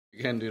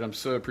again, dude, I'm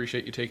so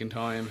appreciate you taking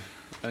time.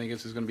 I think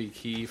this is going to be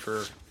key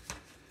for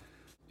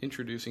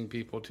introducing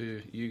people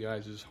to you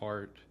guys'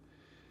 heart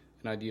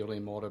and ideally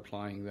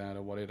multiplying that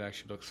of what it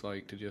actually looks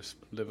like to just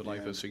live a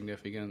life of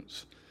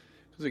significance.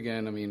 Because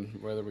again, I mean,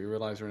 whether we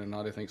realize it or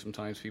not, I think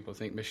sometimes people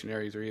think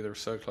missionaries are either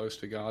so close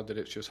to God that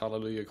it's just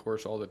hallelujah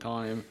course all the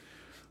time,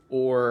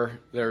 or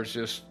there's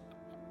just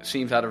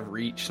seems out of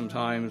reach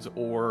sometimes,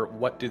 or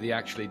what do they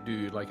actually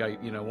do? Like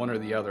one or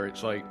the other.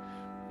 It's like,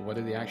 what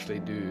do they actually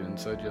do? And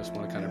so I just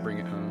want to kind of bring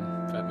it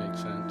home, if that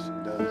makes sense.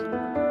 It does.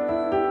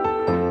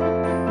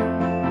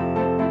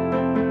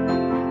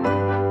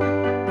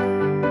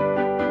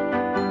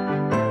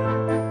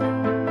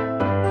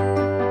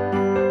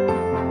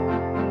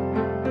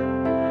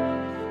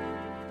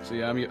 So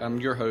yeah, I'm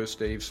your host,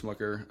 Dave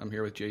Smucker. I'm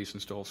here with Jason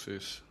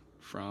Stoltzfus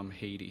from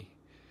Haiti.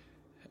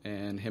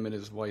 And him and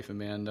his wife,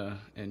 Amanda,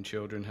 and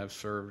children have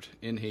served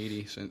in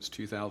Haiti since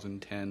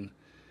 2010.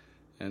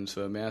 And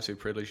so a massive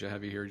privilege to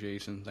have you here,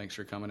 Jason. Thanks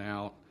for coming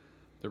out.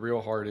 The real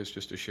heart is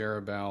just to share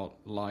about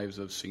lives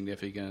of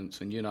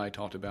significance. And you and I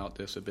talked about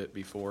this a bit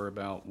before,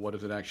 about what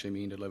does it actually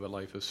mean to live a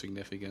life of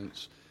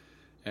significance.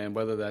 And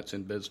whether that's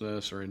in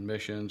business or in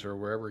missions or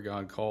wherever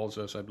God calls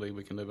us, I believe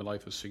we can live a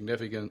life of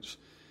significance.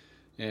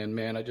 And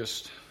man,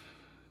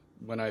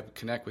 when I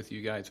connect with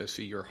you guys, I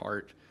see your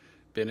heart.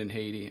 Been in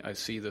Haiti, I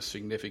see the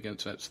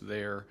significance that's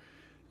there.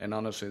 And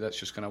honestly, that's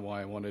just kind of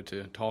why I wanted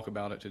to talk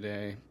about it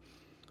today.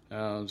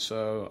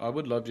 So I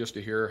would love just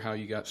to hear how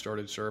you got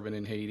started serving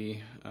in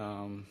Haiti,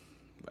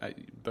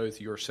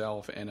 both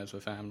yourself and as a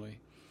family.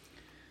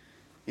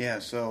 Yeah,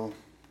 so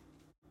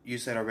you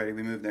said already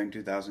we moved there in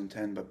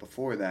 2010, but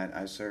before that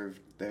I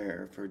served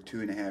there for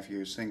 2.5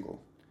 years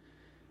single.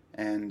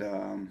 And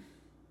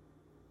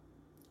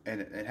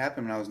it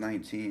happened when I was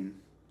 19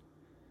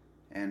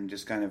 and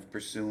just kind of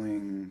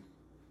pursuing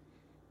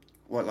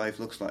what life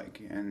looks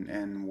like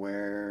and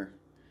where,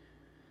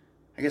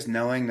 I guess,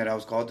 knowing that I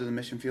was called to the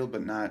mission field,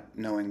 but not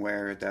knowing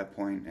where at that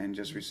point, and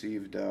just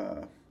received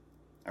a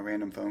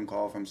random phone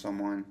call from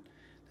someone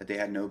that they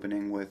had an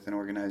opening with an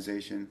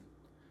organization.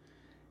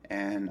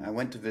 And I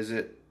went to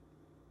visit,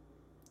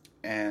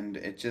 and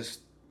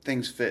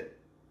things fit.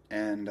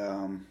 And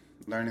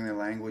learning the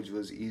language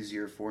was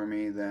easier for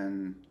me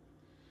than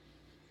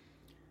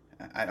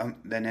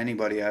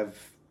anybody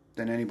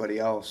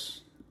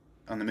else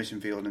on the mission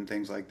field and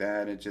things like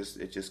that. It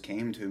just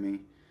came to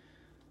me.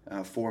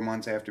 4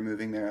 months after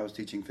moving there, I was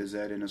teaching phys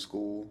ed in a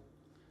school.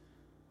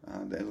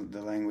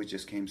 The language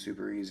just came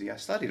super easy. I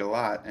studied a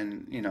lot,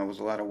 and it was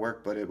a lot of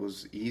work, but it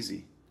was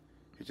easy.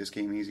 It just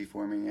came easy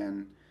for me,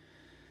 and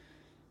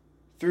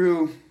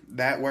through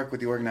that work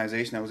with the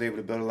organization, I was able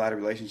to build a lot of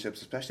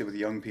relationships, especially with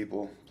young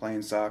people,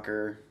 playing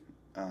soccer,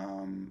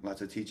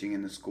 lots of teaching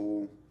in the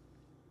school,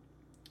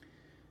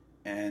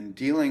 and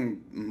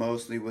dealing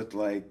mostly with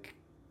like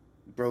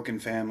broken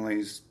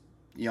families,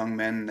 young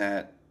men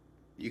that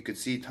you could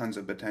see tons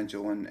of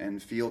potential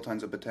and feel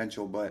tons of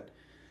potential, but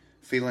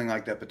feeling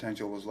like that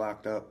potential was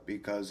locked up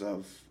because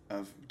of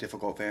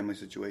difficult family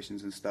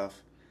situations and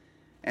stuff.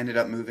 Ended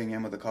up moving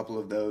in with a couple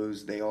of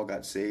those. They all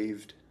got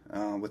saved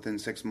within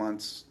 6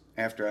 months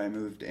after I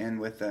moved in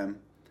with them.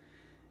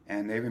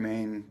 And they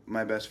remain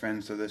my best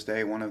friends to this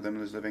day. One of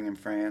them is living in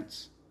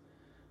France,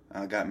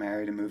 got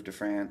married and moved to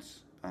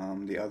France.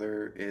 The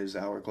other is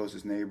our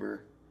closest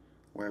neighbor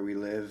where we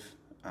live,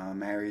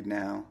 married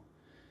now,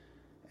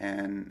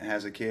 and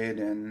has a kid.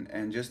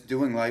 And just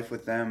doing life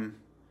with them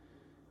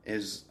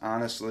is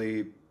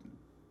honestly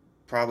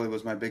probably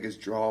was my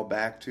biggest draw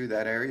back to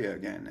that area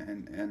again,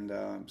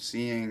 and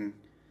seeing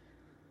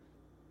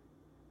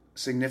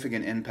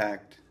significant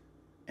impact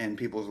in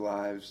people's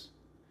lives,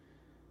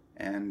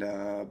 and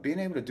being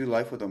able to do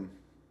life with them.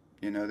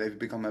 They've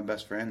become my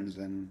best friends.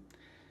 And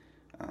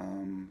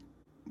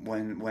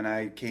when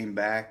I came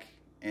back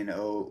in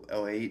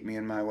 2008, me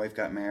and my wife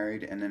got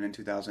married, and then in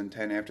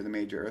 2010, after the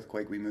major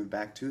earthquake, we moved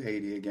back to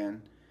Haiti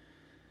again.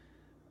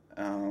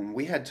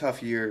 We had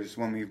tough years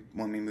when we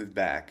moved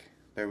back.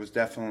 There was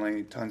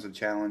definitely tons of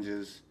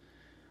challenges,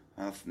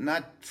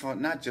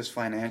 not just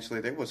financially.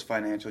 There was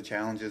financial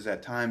challenges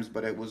at times,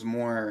 but it was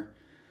more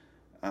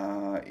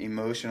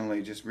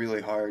emotionally just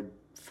really hard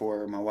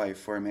for my wife,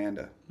 for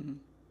Amanda.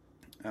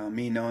 Mm-hmm.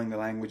 Me knowing the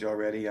language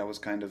already, I was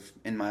kind of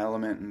in my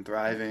element and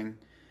thriving,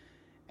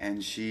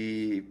 and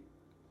she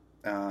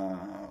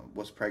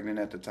was pregnant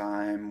at the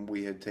time.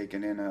 We had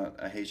taken in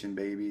a Haitian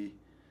baby,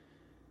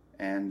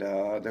 and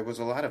there was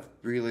a lot of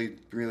really,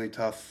 really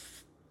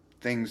tough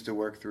things to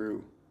work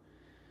through.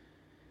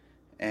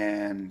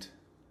 And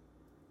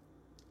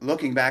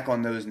looking back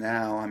on those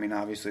now, I mean,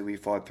 obviously we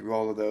fought through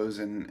all of those,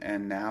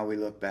 and now we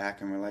look back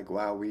and we're like,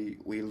 wow,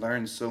 we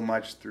learned so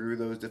much through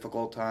those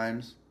difficult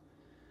times.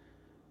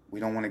 We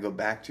don't want to go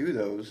back to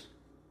those,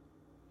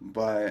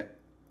 but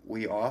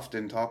we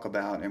often talk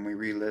about and we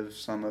relive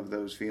some of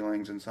those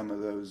feelings and some of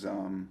those,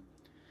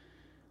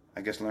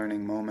 I guess,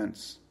 learning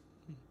moments,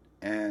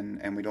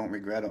 and we don't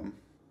regret them.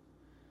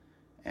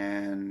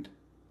 And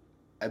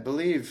I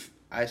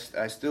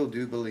still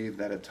do believe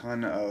that a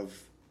ton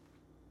of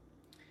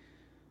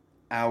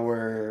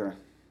our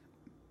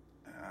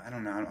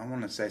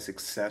want to say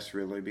success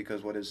really,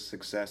 because what is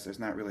success? It's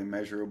not really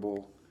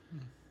measurable.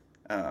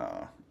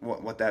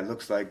 What that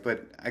looks like,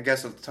 but I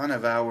guess a ton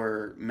of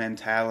our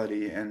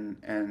mentality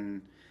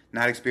and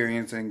not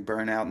experiencing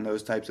burnout and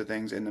those types of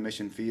things in the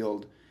mission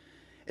field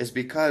is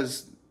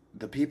because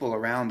the people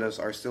around us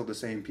are still the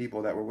same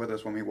people that were with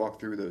us when we walked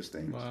through those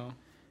things. Wow.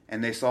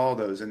 And they saw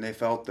those and they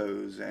felt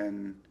those,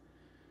 and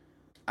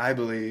I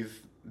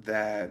believe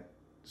that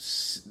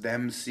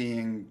them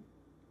seeing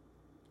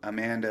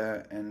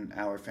Amanda and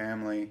our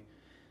family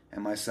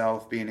and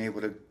myself being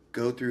able to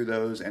go through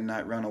those and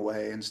not run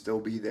away and still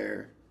be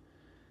there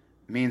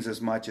means as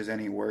much as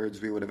any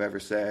words we would have ever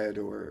said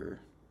or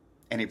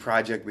any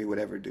project we would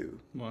ever do.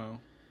 Wow.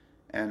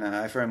 And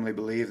I firmly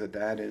believe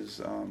that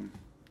is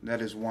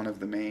one of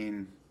the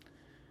main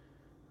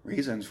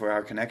reasons for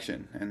our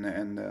connection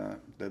and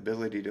the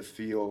ability to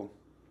feel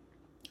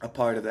a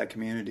part of that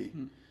community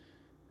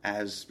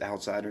as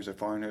outsiders or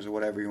foreigners or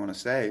whatever you want to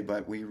say,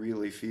 but we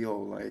really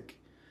feel like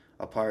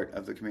a part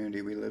of the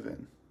community we live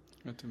in.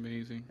 That's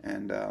amazing.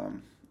 And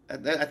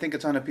I think a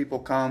ton of people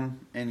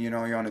come and,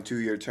 you're on a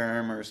 2-year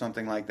term or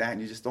something like that,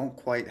 and you just don't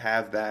quite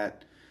have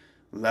that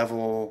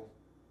level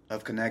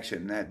of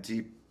connection, that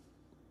deep,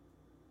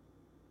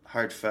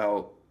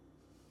 heartfelt,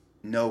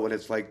 know what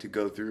it's like to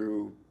go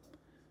through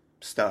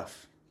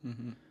stuff.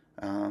 Mm-hmm.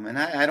 And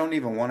I don't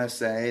even want to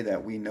say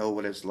that we know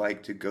what it's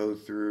like to go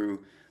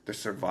through the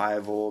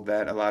survival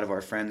that a lot of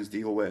our friends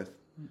deal with,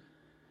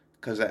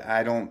 because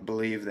I don't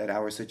believe that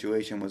our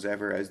situation was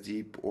ever as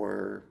deep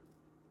or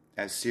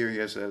as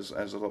serious as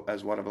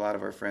what a lot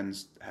of our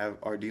friends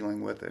are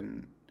dealing with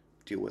and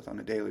deal with on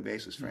a daily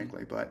basis,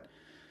 frankly. Mm-hmm. But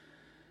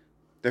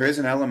there is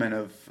an element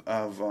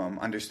of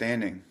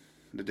understanding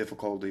the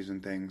difficulties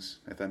and things,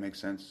 if that makes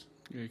sense.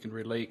 You can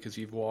relate because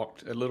you've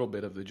walked a little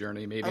bit of the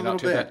journey, maybe not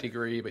to that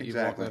degree, but exactly.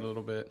 You've walked that a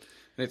little bit.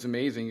 And it's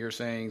amazing. You're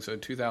saying, so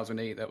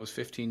 2008, that was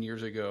 15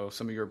 years ago.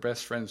 Some of your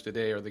best friends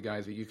today are the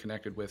guys that you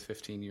connected with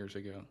 15 years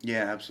ago.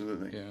 Yeah,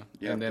 absolutely. Yeah.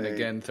 Yep, and then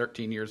again,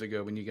 13 years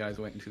ago when you guys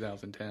went in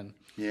 2010.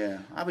 Yeah.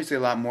 Obviously, a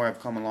lot more have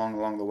come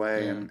along the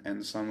way,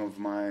 and some of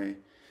my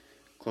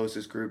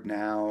closest group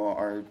now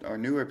are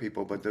newer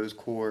people, but those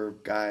core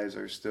guys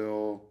are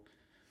still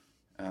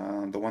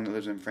the one that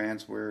lives in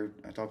France, where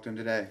I talked to him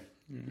today.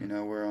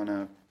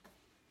 Mm-hmm.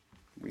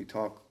 We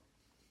talk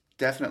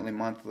definitely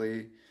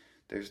monthly.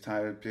 There's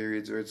time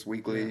periods where it's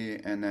weekly,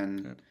 and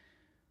then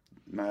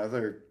my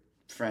other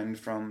friend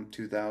from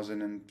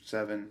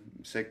 2007,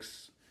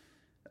 6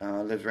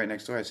 lives right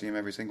next door. I see him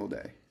every single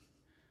day.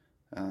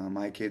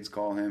 My kids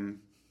call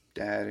him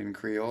Dad in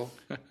Creole.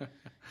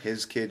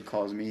 His kid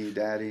calls me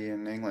Daddy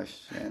in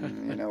English,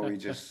 and we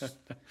just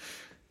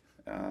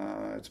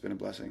it's been a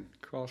blessing.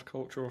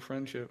 Cross-cultural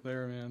friendship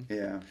there, man.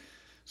 Yeah.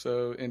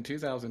 So in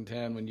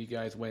 2010, when you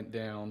guys went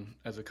down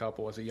as a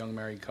couple, as a young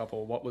married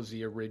couple, what was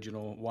the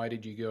original? Why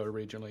did you go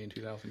originally in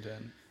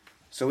 2010?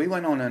 So we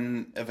went on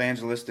an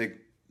evangelistic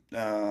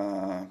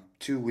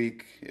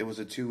 2-week. It was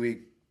a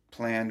 2-week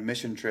planned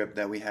mission trip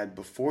that we had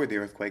before the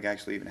earthquake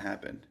actually even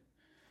happened.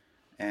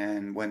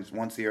 And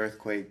once the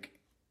earthquake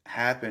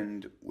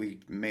happened, we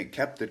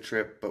kept the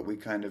trip, but we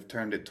kind of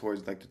turned it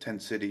towards like the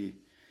tent city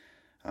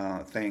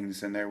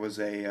things. And there was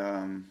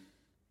a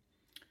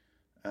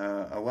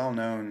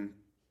well-known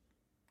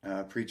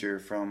preacher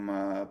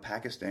from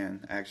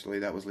Pakistan, actually,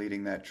 that was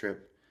leading that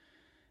trip.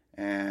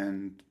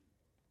 And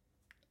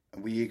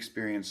we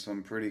experienced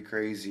some pretty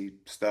crazy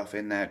stuff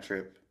in that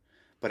trip.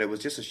 But it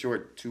was just a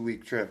short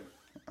 2-week trip.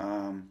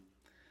 And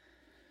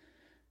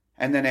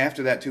then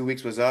after that 2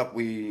 weeks was up,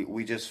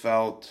 we just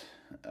felt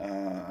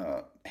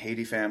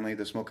Haiti family,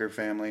 the Smoker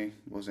family,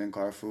 was in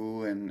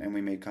Carrefour, and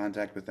we made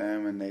contact with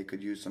them, and they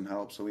could use some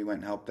help. So we went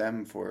and helped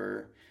them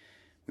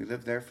we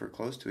lived there for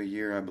close to a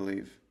year, I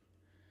believe.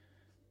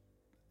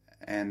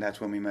 And that's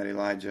when we met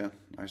Elijah,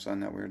 our son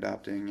that we're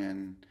adopting.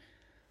 And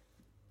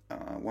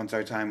once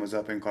our time was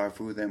up in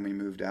Carrefour, then we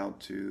moved out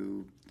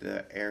to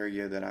the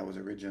area that I was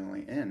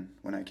originally in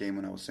when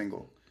I was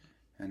single.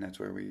 And that's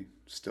where we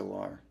still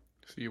are.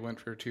 So you went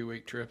for a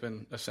 2-week trip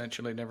and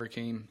essentially never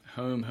came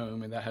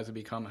home, and that has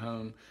become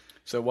home.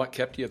 So what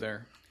kept you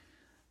there?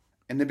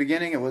 In the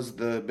beginning, it was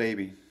the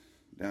baby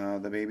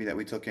that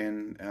we took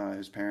in.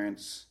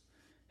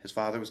 His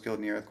father was killed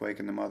in the earthquake,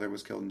 and the mother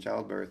was killed in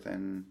childbirth,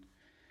 and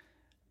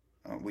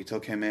we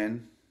took him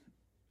in.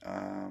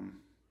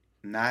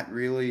 Not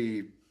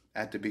really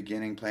at the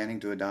beginning planning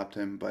to adopt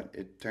him, but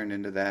it turned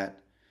into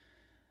that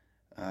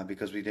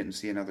because we didn't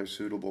see another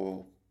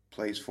suitable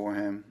place for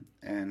him,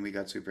 and we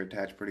got super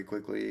attached pretty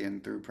quickly,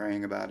 and through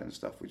praying about it and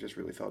stuff, we just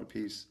really felt at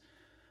peace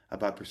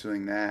about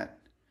pursuing that.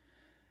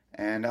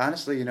 And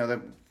honestly,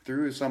 that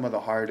through some of the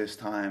hardest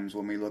times,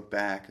 when we look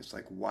back, it's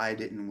like, why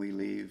didn't we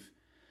leave?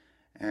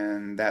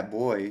 And that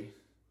boy,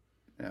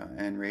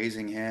 and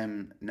raising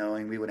him,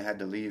 knowing we would have had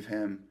to leave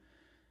him,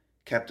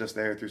 kept us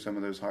there through some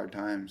of those hard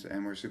times,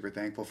 and we're super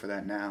thankful for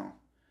that now.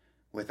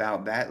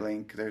 Without that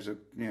link, there's a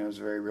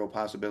very real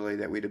possibility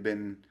that we'd have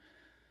been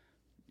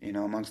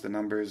amongst the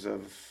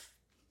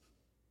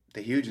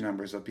huge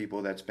numbers of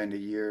people that spend a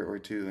year or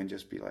two and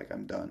just be like,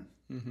 I'm done.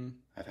 Mm-hmm.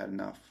 I've had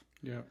enough.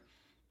 Yeah.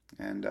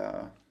 And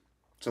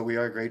so we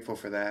are grateful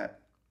for that.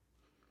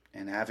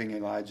 And having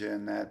Elijah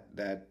and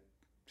that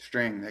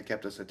string that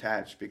kept us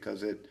attached,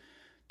 because it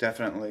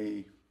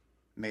definitely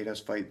made us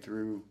fight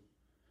through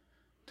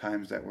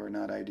times that were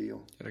not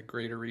ideal. Had a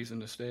greater reason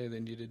to stay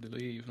than you did to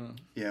leave, huh?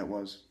 Yeah, it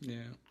was.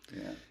 Yeah.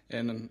 Yeah.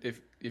 And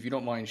if you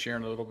don't mind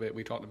sharing a little bit,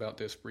 we talked about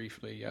this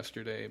briefly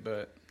yesterday,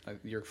 but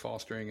you're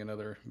fostering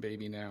another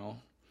baby now.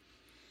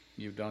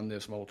 You've done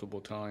this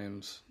multiple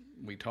times.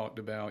 We talked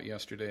about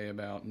yesterday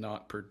about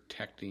not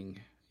protecting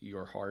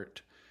your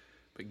heart,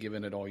 but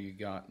giving it all you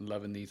got,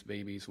 loving these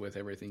babies with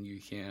everything you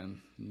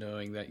can,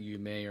 knowing that you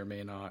may or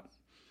may not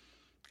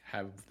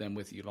have them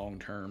with you long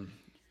term.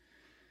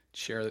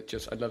 Share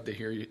that. I'd love to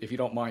hear you, if you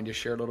don't mind, just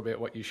share a little bit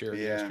what you shared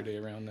yesterday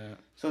around that.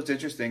 So it's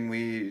interesting.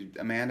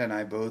 Amanda and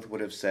I both would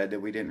have said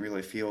that we didn't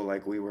really feel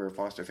like we were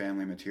foster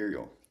family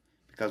material,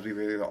 because we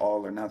were either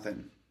all or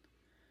nothing.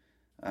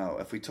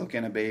 If we took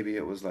in a baby,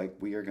 it was like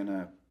we are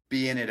gonna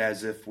be in it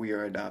as if we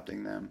are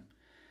adopting them.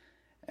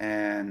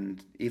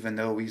 And even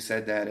though we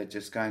said that, it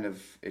just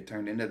it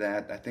turned into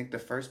that. I think the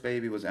first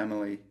baby was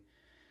Emily.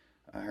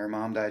 Her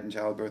mom died in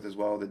childbirth as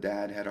well. The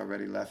dad had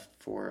already left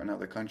for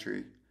another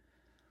country.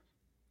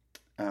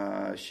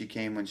 She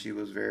came when she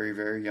was very,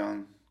 very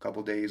young, a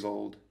couple days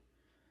old,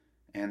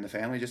 and the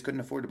family just couldn't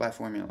afford to buy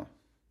formula.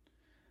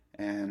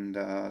 And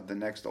the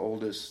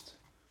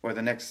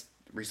next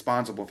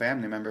responsible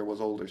family member was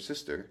older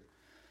sister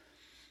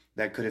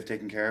that could have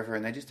taken care of her,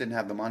 and they just didn't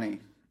have the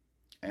money.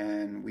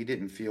 And we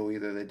didn't feel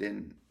either they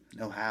didn't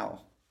know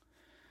how.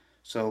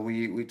 So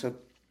we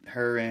took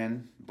her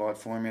in, bought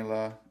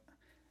formula.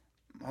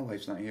 My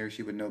wife's not here.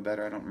 She would know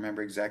better. I don't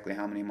remember exactly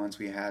how many months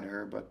we had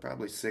her, but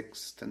probably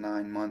 6 to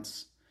 9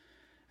 months.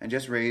 And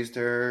just raised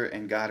her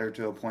and got her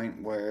to a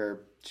point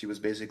where she was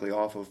basically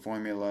off of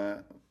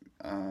formula.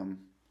 And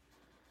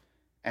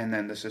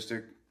then the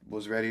sister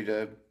was ready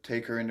to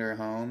take her into her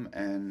home.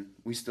 And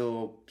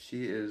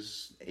she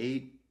is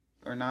 8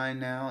 or 9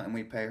 now, and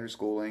we pay her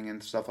schooling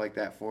and stuff like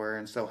that for her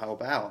and still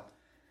help out.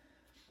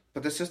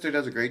 But the sister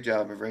does a great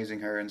job of raising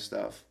her and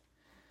stuff.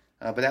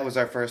 But that was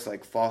our first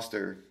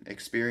foster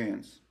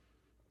experience.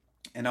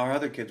 And our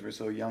other kids were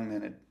so young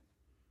then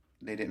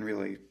they didn't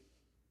really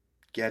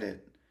get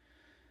it.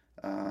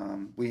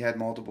 We had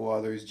multiple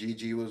others.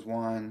 Gigi was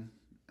one,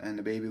 and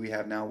the baby we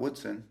have now,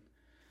 Woodson.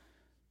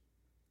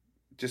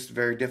 Just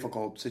very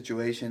difficult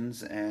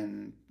situations,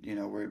 and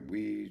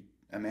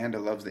Amanda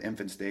loves the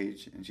infant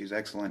stage, and she's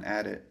excellent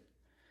at it.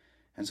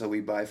 And so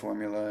we buy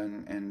formula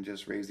and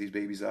just raise these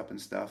babies up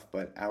and stuff.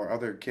 But our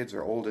other kids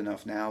are old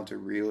enough now to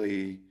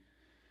really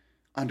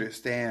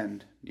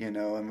understand,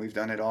 and we've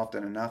done it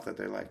often enough that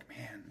they're like,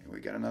 man, we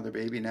got another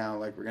baby now,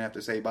 we're gonna have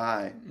to say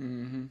bye.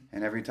 Mm-hmm.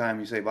 And every time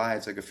you say bye,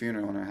 it's like a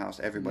funeral in our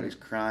house. Everybody's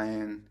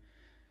crying.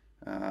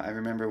 I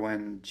remember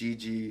when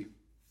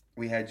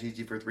we had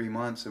Gigi for 3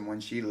 months, and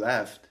when she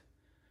left,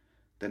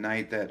 the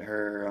night that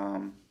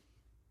her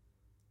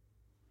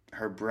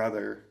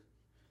brother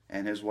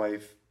and his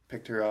wife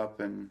picked her up,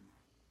 and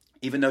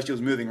even though she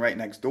was moving right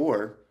next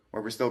door,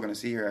 where we're still going to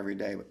see her every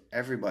day,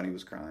 everybody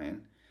was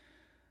crying.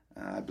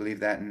 I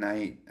believe that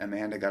night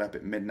Amanda got up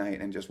at midnight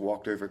and just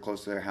walked over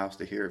close to their house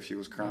to hear if she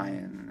was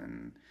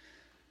crying,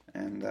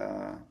 and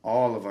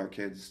all of our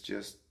kids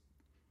just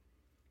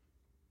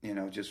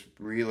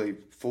really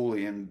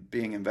fully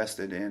being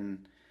invested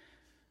in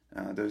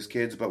those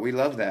kids. But we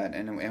love that,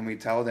 and we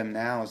tell them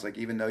now, it's like,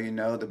 even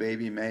though the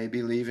baby may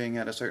be leaving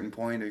at a certain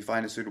point, if you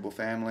find a suitable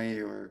family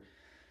or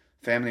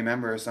family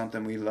member or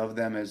something, we love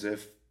them as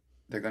if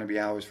they're going to be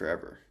ours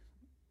forever.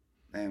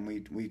 And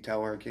we tell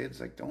our kids,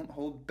 don't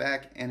hold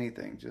back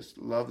anything. Just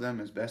love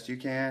them as best you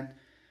can.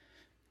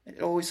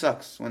 It always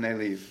sucks when they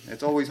leave.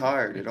 It's always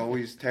hard. It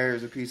always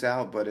tears a piece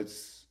out, but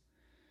it's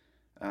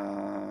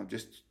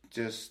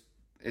just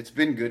it's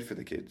been good for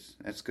the kids.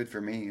 It's good for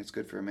me. It's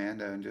good for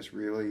Amanda, and just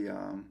really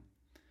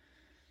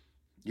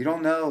you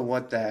don't know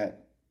what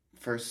that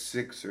first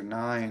 6 or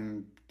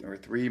 9 or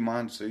 3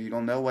 months, so you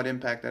don't know what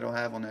impact that'll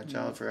have on that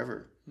child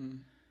forever.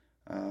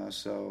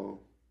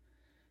 So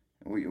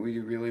we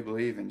really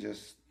believe in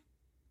just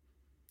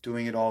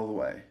doing it all the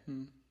way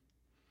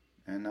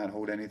and not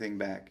hold anything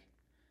back.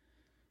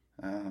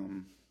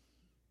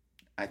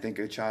 I think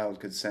a child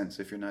could sense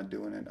if you're not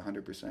doing it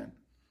 100%.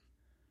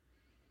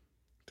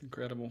 It's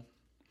incredible.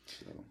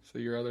 So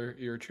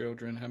your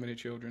children, how many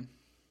children?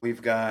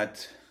 We've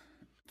got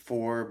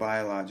 4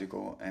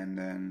 biological, and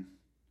then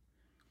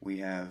we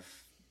have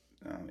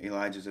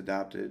Elijah's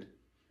adopted,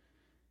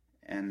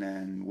 and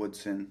then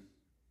Woodson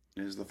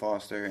is the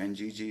foster, and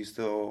Gigi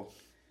still,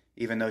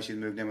 even though she's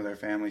moved in with her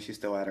family, she's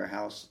still at her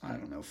house, I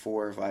don't know,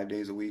 4 or 5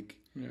 days a week.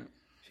 Yeah.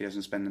 She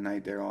doesn't spend the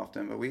night there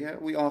often, but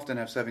we often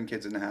have 7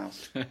 kids in the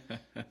house.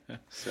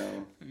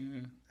 So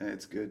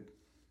it's good.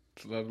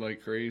 It's love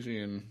like crazy,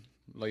 and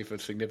life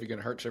of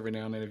significant hurts every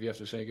now and then if you have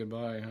to say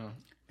goodbye, huh?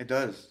 It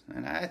does.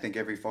 And I think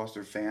every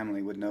foster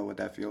family would know what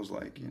that feels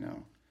like,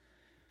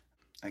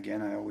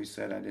 Again, I always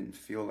said I didn't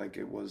feel like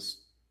it was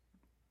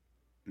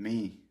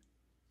me,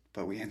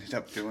 but we ended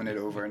up doing it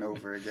over and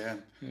over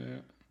again.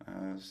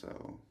 Yeah.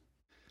 So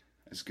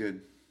it's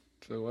good.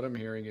 So what I'm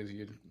hearing is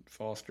you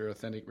foster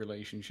authentic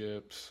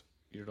relationships.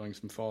 You're doing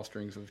some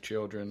fosterings of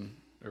children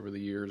over the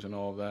years and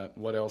all of that.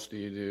 What else do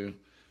you do?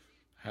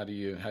 How do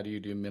you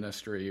do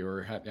ministry?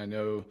 Or I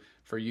know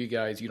for you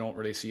guys, you don't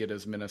really see it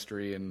as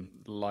ministry in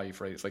life,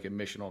 right? It's like a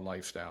missional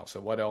lifestyle. So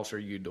what else are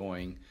you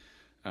doing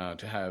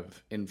to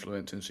have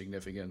influence and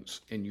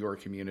significance in your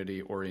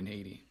community or in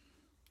Haiti?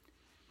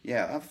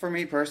 Yeah, for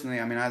me personally,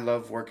 I mean, I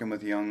love working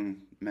with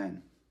young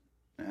men.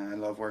 I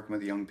love working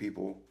with young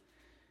people.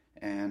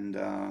 And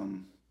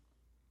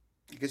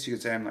I guess you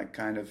could say I'm like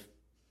kind of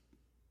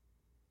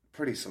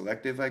pretty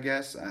selective, I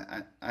guess.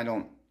 I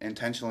don't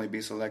intentionally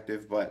be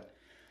selective, but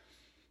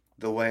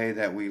the way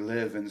that we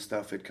live and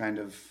stuff, it kind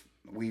of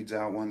weeds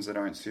out ones that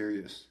aren't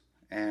serious.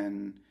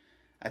 And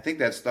I think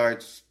that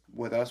starts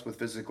with us with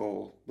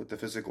the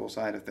physical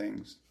side of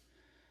things.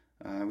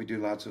 We do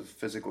lots of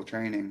physical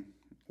training,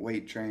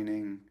 weight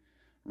training,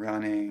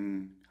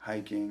 running,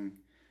 hiking,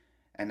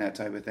 and that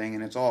type of thing.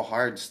 And it's all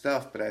hard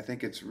stuff, but I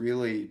think it's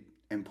really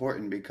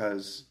important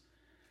because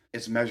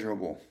it's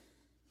measurable.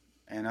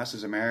 And us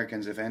as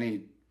Americans, if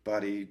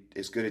anybody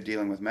is good at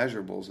dealing with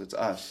measurables, it's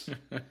us.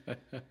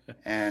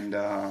 And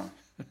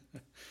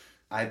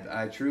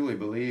I truly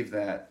believe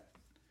that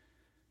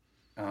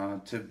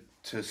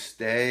to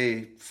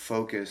stay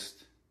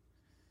focused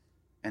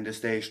and to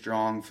stay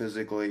strong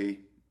physically,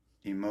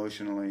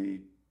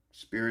 emotionally,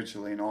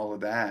 spiritually, and all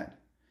of that,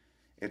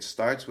 it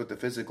starts with the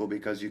physical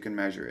because you can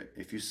measure it.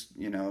 If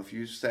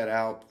you set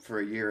out for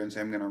a year and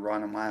say, I'm going to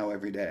run a mile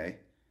every day,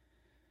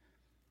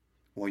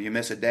 well, you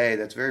miss a day,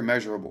 that's very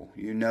measurable.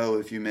 You know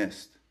if you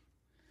missed.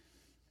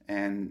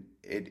 And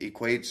it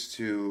equates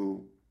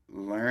to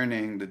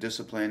learning the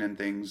discipline and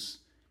things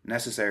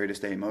necessary to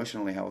stay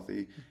emotionally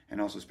healthy and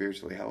also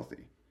spiritually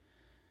healthy.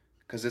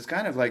 Because it's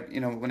kind of like,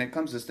 when it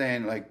comes to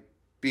staying, like,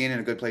 being in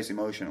a good place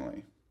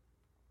emotionally,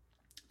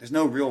 there's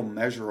no real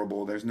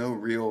measurable, there's no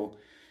real,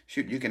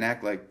 shoot, you can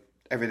act like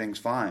everything's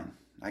fine.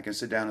 I can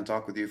sit down and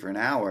talk with you for an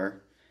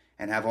hour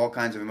and have all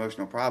kinds of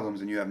emotional problems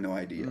and you have no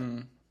idea.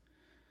 Mm.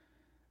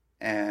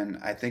 And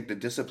I think the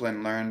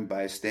discipline learned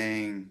by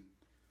staying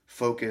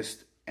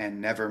focused and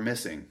never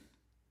missing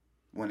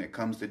when it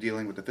comes to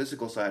dealing with the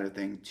physical side of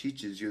things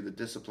teaches you the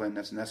discipline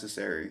that's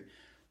necessary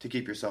to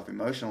keep yourself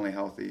emotionally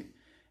healthy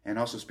and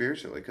also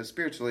spiritually. Because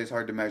spiritually it's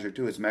hard to measure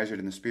too. It's measured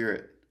in the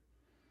spirit.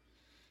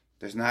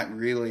 There's not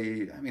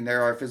really,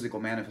 there are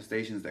physical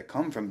manifestations that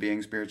come from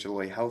being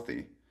spiritually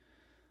healthy.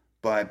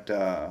 But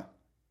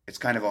it's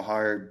kind of a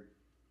hard,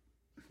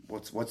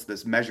 what's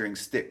this measuring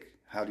stick?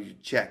 How do you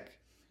check?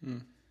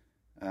 Mm.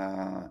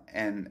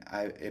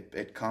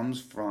 It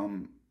comes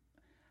from,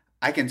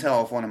 I can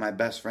tell if one of my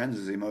best friends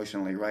is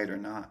emotionally right or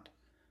not.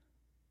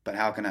 But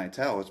how can I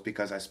tell? It's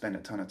because I spend a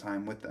ton of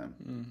time with them.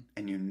 Mm.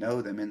 And you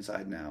know them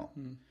inside and out.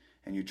 Mm.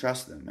 And you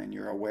trust them and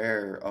you're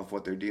aware of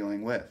what they're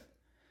dealing with.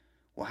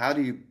 Well, how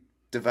do you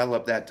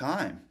develop that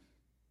time?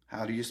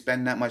 How do you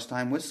spend that much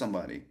time with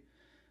somebody?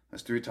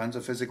 That's through tons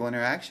of physical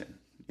interaction,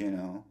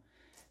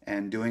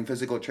 And doing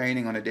physical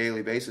training on a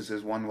daily basis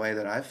is one way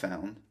that I've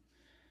found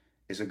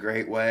is a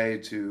great way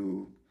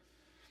to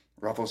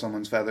ruffle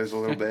someone's feathers a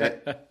little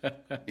bit,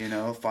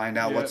 find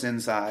out what's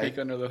inside. Peek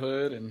under the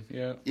hood and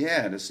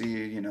Yeah, to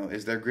see,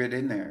 is there grit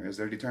in there? Is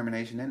there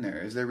determination in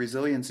there? Is there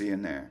resiliency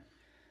in there?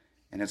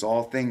 And it's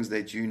all things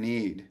that you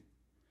need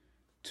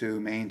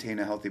to maintain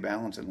a healthy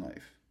balance in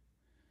life.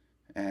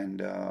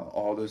 And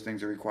all those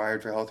things are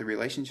required for healthy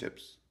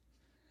relationships.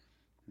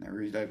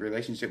 And that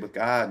relationship with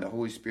God, the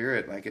Holy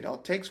Spirit, like it all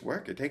takes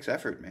work. It takes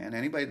effort, man.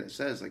 Anybody that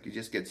says like you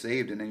just get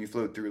saved and then you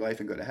float through life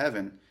and go to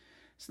heaven,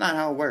 it's not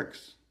how it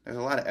works. There's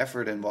a lot of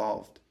effort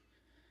involved.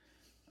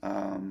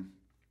 And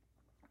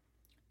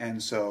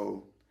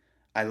so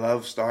I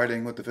love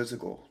starting with the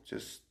physical,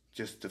 just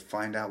to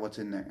find out what's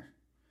in there.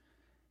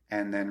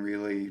 And then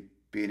really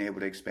being able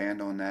to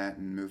expand on that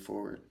and move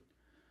forward.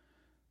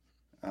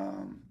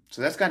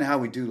 So that's kind of how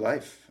we do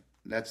life.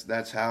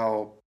 That's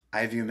how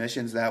I view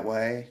missions that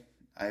way.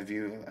 I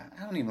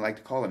don't even like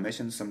to call it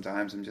missions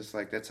sometimes. I'm just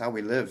like, that's how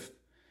we live.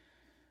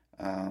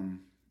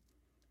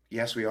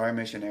 Yes, we are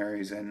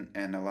missionaries and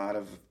a lot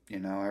of,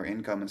 our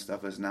income and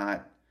stuff is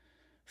not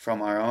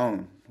from our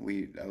own.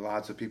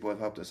 Lots of people have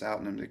helped us out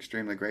and I'm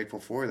extremely grateful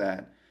for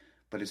that.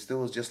 But it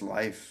still is just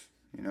life,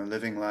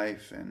 living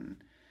life and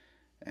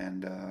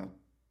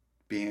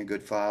being a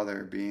good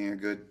father, being a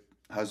good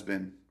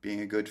husband,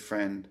 being a good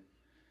friend,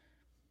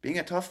 being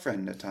a tough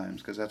friend at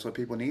times, because that's what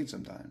people need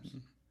sometimes.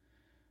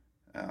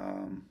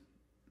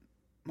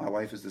 My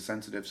wife is the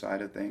sensitive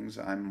side of things.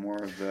 I'm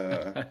more of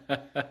the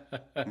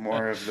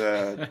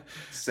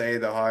say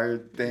the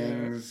hard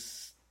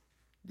things,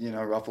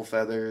 ruffle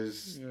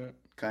feathers,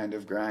 kind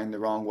of grind the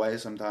wrong way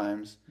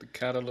sometimes. The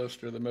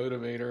catalyst or the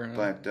motivator.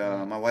 But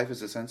my wife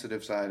is the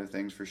sensitive side of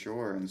things for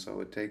sure, and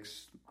so it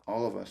takes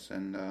all of us,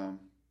 and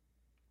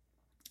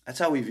that's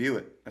how we view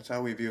it. That's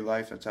how we view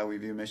life. That's how we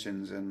view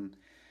missions, and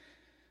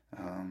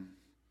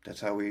that's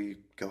how we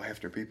go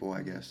after people,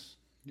 I guess.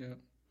 Yeah.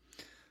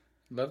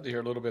 Love to hear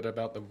a little bit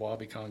about the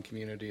Wabicon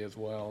community as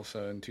well.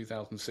 So in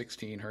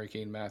 2016,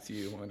 Hurricane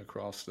Matthew went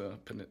across the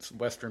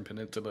western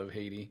peninsula of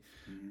Haiti,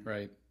 Mm-hmm.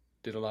 right?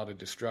 Did a lot of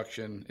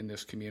destruction in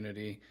this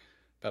community,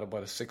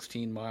 about a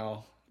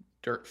 16-mile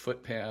dirt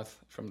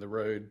footpath from the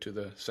road to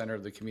the center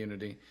of the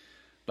community.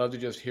 Love to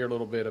just hear a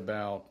little bit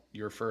about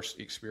your first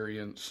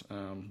experience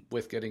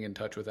with getting in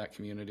touch with that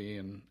community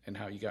and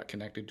how you got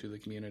connected to the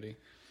community.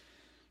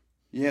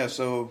 Yeah,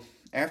 so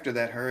after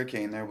that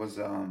hurricane, there was,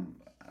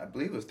 I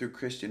believe it was through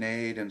Christian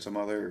Aid and some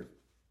other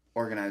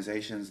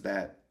organizations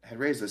that had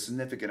raised a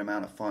significant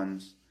amount of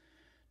funds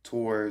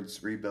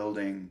towards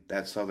rebuilding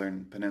that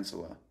southern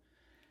peninsula.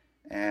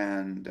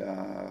 And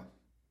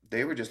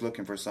they were just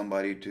looking for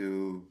somebody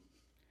to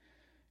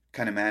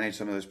kind of manage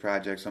some of those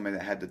projects, somebody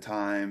that had the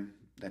time,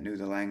 that knew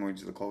the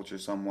language, the culture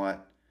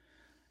somewhat.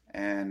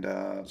 And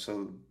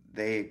so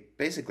they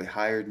basically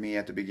hired me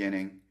at the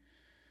beginning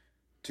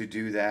to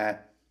do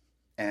that.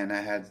 And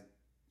I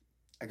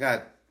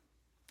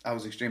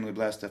was extremely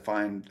blessed to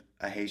find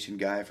a Haitian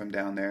guy from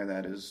down there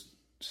that is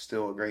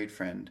still a great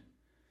friend,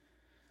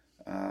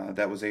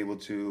 that was able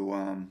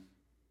to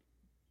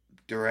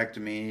direct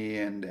me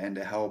and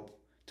to help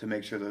to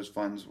make sure those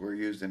funds were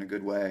used in a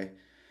good way.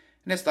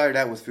 And it started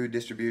out with food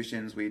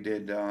distributions. We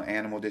did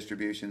animal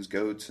distributions,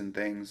 goats and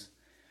things.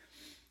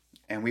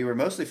 And we were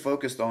mostly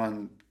focused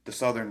on the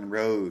southern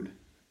road,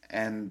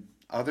 and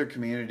other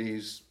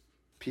communities,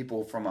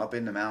 people from up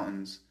in the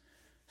mountains,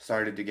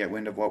 started to get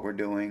wind of what we're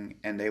doing,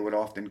 and they would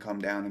often come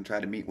down and try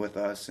to meet with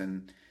us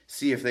and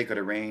see if they could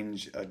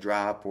arrange a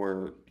drop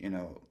or,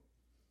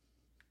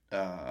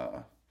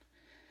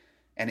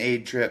 an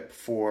aid trip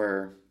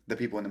for the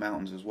people in the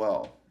mountains as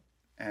well.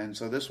 And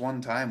so this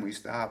one time we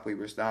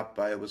were stopped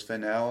by, it was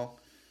Fennel,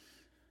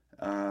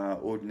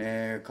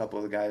 Audnay, a couple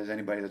of the guys,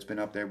 anybody that's been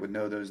up there would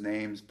know those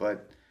names,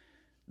 but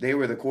they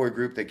were the core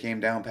group that came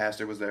down.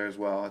 Pastor was there as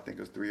well. I think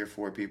it was 3 or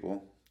 4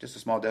 people, just a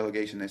small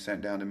delegation they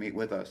sent down to meet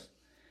with us.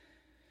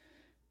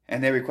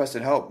 And they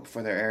requested help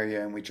for their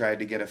area, and we tried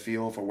to get a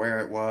feel for where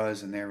it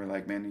was, and they were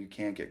like, man, you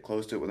can't get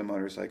close to it with a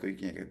motorcycle, you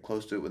can't get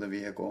close to it with a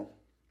vehicle.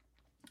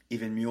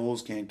 Even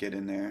mules can't get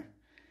in there.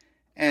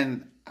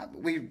 And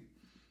we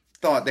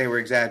thought they were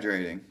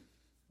exaggerating.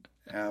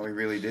 We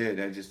really did.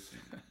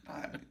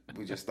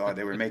 We just thought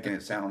they were making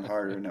it sound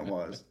harder than it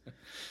was.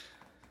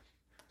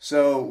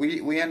 So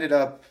we ended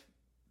up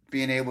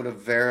being able to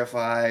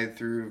verify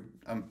through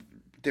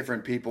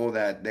different people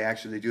that they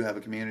actually do have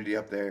a community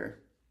up there.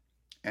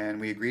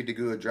 And we agreed to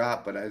do a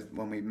drop, but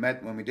when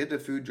we did the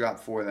food drop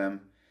for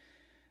them,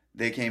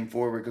 they came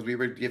forward because we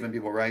were giving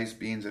people rice,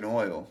 beans, and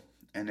oil.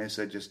 And they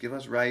said, just give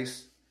us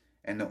rice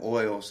and the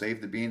oil,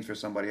 save the beans for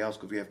somebody else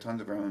because we have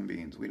tons of our own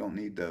beans. We don't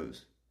need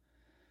those.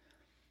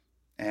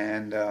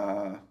 And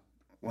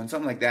when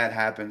something like that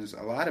happens,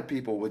 a lot of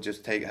people would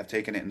just have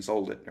taken it and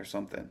sold it or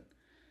something.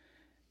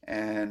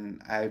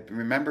 And I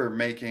remember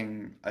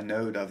making a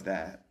note of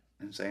that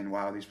and saying,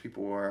 wow, these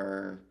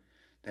people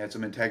they had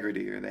some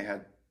integrity, or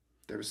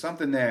there was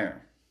something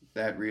there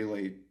that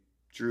really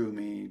drew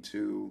me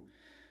to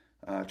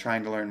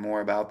trying to learn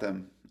more about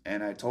them.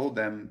 And I told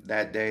them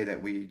that day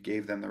that we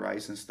gave them the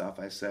rice and stuff,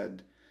 I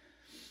said,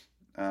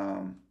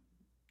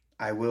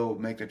 I will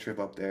make the trip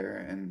up there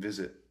and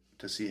visit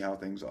to see how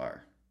things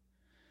are.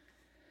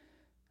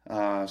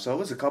 So it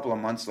was a couple of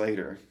months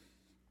later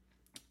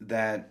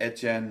that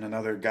Etienne,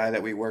 another guy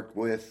that we worked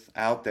with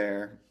out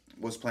there,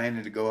 was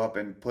planning to go up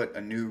and put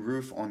a new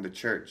roof on the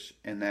church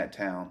in that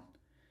town.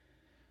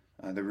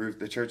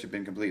 The church had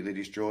been completely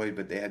destroyed,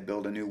 but they had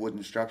built a new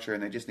wooden structure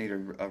and they just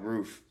needed a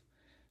roof.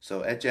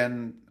 So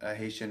Etienne, a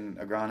Haitian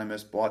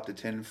agronomist, bought the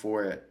tin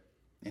for it,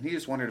 and he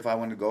just wondered if I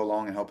wanted to go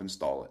along and help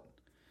install it.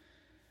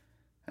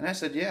 And I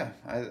said, yeah,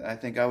 I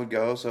think I would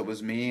go. So it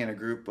was me and a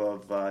group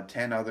of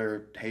 10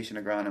 other Haitian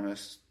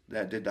agronomists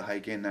that did the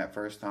hike in that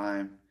first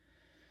time.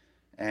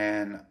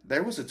 And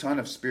there was a ton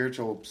of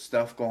spiritual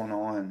stuff going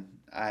on.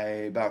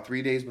 About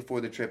 3 days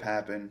before the trip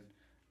happened,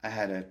 I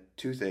had a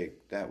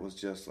toothache that was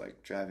just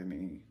like driving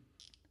me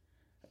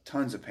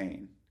tons of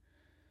pain.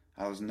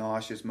 I was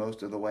nauseous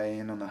most of the way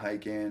in on the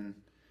hike in.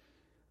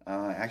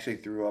 I actually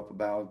threw up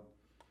about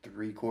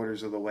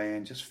 3/4 of the way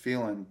in, just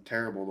feeling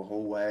terrible the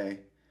whole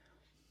way.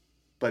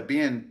 But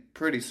being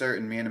pretty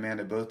certain, me and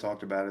Amanda both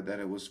talked about it, that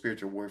it was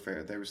spiritual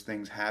warfare. There was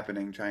things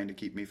happening trying to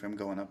keep me from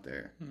going up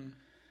there.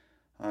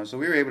 So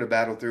we were able to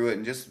battle through it,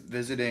 and just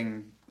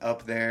visiting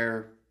up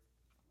there.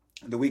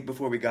 The week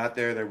before we got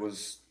there, there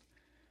was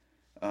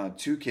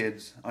 2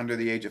 kids under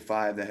the age of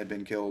 5 that had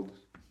been killed.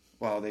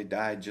 Well, they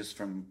died just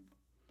from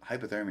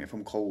hypothermia,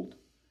 from cold.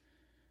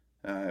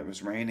 It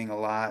was raining a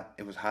lot.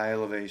 It was high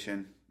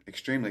elevation,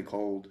 extremely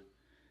cold,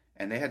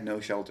 and they had no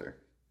shelter.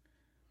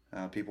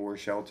 People were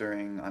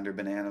sheltering under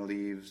banana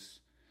leaves,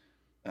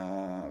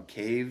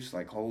 caves,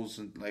 like holes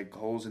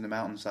in the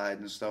mountainside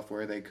and stuff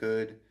where they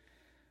could.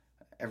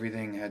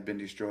 Everything had been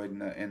destroyed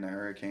in the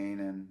hurricane,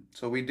 and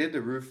so we did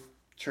the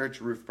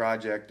church roof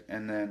project.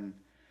 And then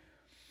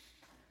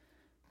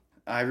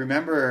I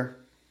remember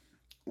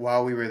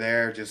while we were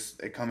there,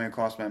 just it coming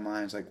across my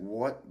mind, it's like,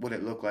 what would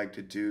it look like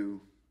to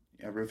do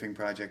a roofing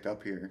project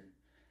up here.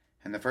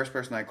 And the first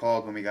person I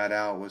called when we got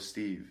out was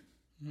Steve.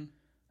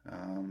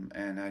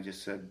 And I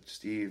just said,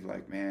 Steve,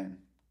 like, man,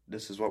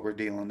 this is what we're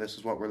dealing. This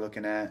is what we're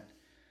looking at.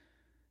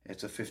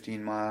 It's a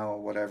 15-mile,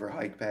 whatever,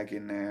 hike back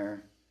in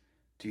there.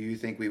 Do you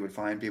think we would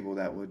find people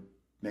that would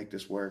make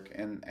this work?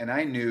 And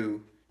I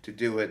knew to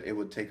do it, it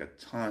would take a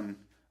ton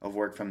of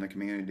work from the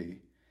community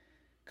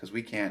because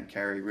we can't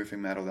carry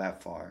roofing metal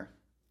that far.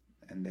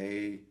 And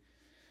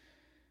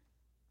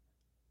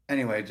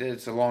anyway,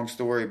 it's a long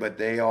story, but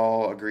they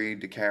all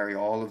agreed to carry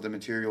all of the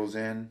materials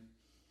in.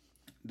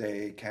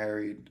 They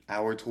carried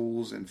our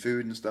tools and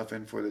food and stuff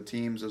in for the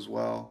teams as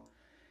well.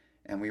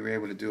 And we were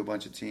able to do a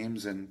bunch of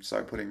teams and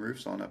start putting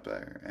roofs on up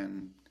there.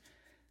 And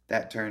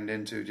that turned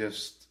into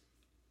just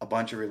a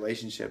bunch of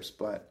relationships.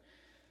 But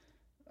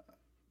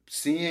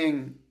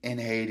seeing in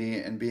Haiti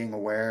and being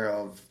aware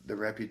of the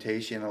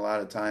reputation a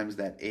lot of times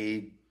that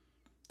aid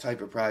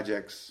type of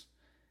projects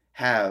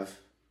have,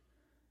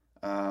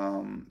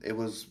 it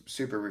was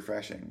super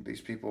refreshing.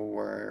 These people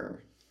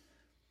were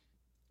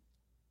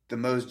the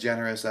most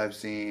generous I've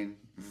seen,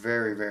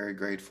 very, very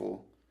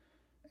grateful,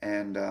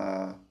 and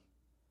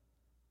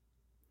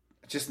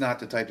just not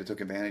the type that took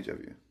advantage of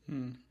you.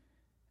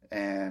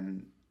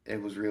 And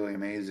it was really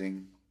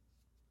amazing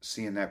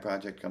seeing that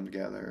project come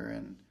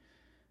together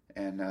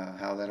and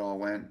how that all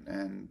went.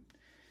 And,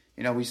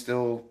 you know, we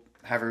still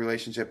have a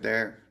relationship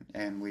there,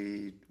 and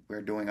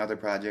we're doing other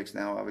projects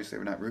now. Obviously,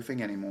 we're not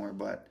roofing anymore,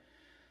 but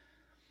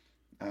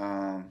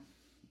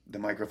the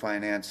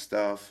microfinance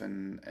stuff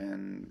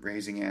and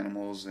raising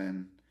animals,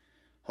 and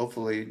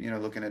hopefully, you know,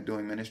 looking at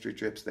doing ministry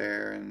trips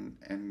there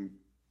and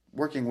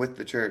working with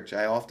the church.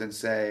 I often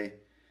say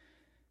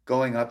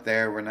going up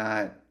there, we're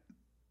not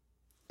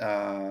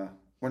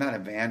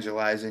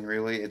evangelizing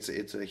really. It's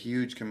a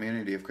huge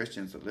community of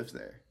Christians that lives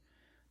there.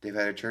 They've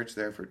had a church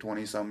there for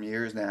 20 some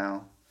years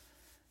now.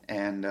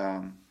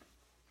 And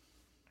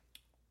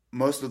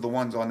most of the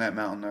ones on that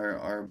mountain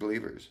are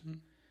believers.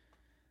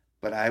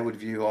 But I would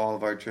view all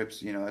of our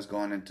trips, you know, as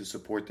going in to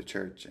support the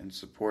church and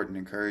support and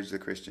encourage the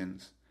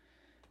Christians.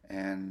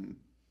 And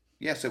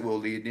yes, it will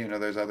lead, you know,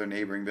 there's other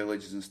neighboring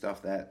villages and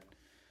stuff that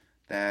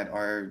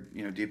are,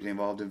 you know, deeply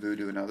involved in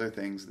voodoo and other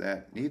things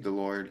that need the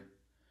Lord.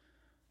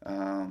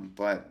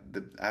 But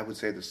I would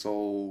say the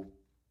sole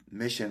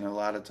mission a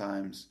lot of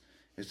times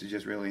is to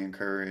just really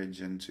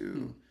encourage and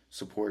to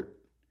support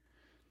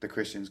the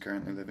Christians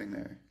currently living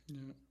there.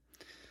 Yeah.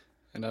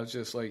 And I was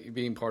just like,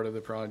 being part of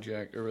the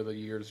project over the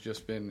years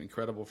just been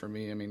incredible for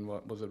me. I mean,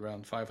 what was it,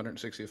 around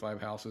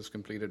 565 houses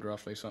completed,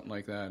 roughly, something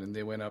like that. And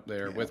they went up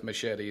there with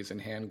machetes and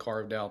hand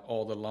carved out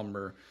all the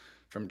lumber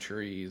from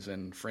trees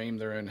and framed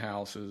their own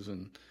houses.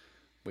 And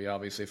we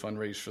obviously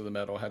fundraised for the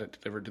metal, had it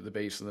delivered to the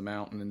base of the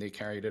mountain, and they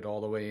carried it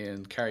all the way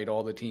in, carried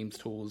all the team's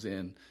tools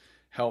in,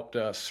 helped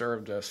us,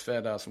 served us,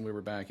 fed us when we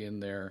were back in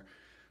there.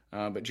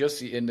 But just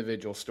the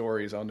individual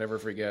stories, I'll never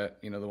forget,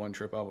 you know,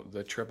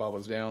 the trip I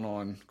was down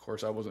on. Of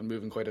course, I wasn't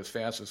moving quite as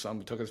fast as some.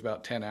 It took us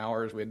about 10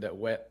 hours. We had that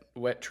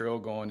wet trail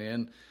going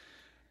in.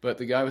 But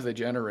the guy with the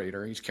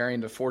generator, he's carrying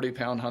the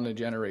 40-pound Honda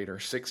generator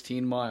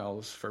 16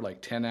 miles for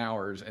like 10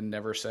 hours and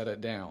never set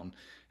it down.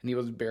 And he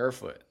was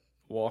barefoot,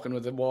 walking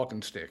with a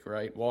walking stick,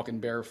 right? Walking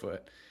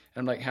barefoot. And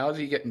I'm like, how's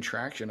he getting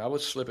traction? I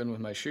was slipping with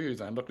my shoes.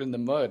 I looked in the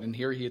mud, and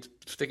here he is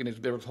sticking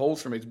there was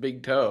holes from his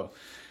big toe,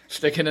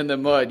 sticking in the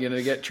mud, you know,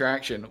 to get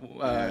traction.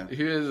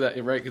 Who is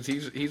that, right? Because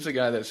he's the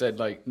guy that said,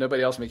 like,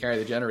 nobody else may carry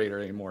the generator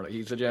anymore. Like,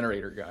 he's the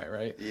generator guy,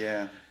 right?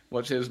 Yeah.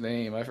 What's his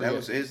name? I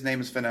forget. His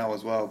name is Fennell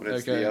as well, but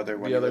it's the other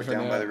one that lives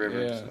down by the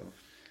river.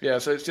 Yeah.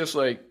 So it's just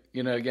like,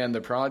 you know, again,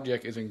 the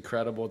project is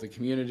incredible. The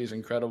community is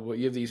incredible.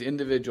 You have these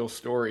individual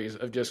stories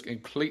of just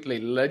completely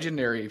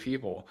legendary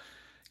people,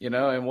 you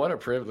know, and what a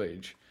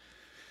privilege.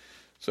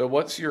 So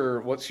what's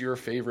your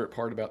favorite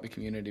part about the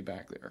community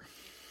back there?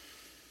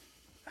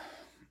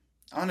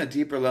 On a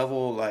deeper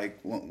level, like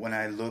when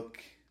I look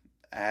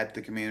at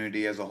the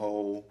community as a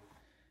whole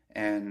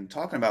and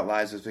talking about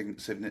lives of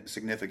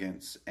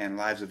significance and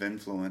lives of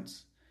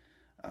influence,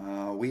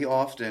 we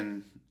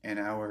often in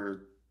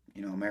our,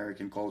 you know,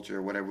 American culture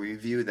or whatever, we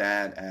view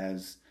that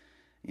as,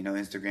 you know,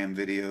 Instagram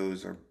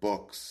videos or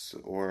books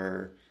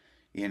or,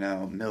 you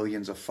know,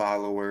 millions of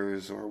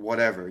followers or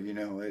whatever, you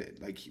know,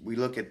 like we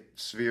look at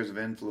spheres of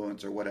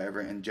influence or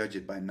whatever and judge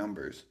it by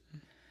numbers.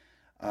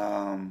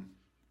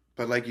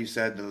 But like you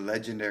said, the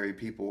legendary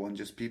people and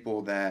just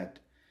people that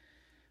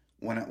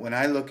when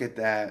I look at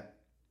that,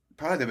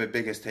 probably the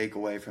biggest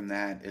takeaway from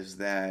that is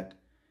that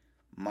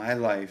my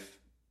life,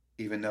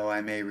 even though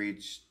I may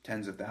reach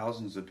tens of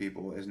thousands of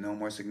people, is no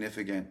more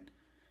significant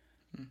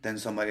than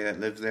somebody that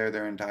lives there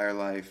their entire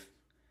life,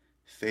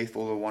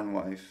 faithful to one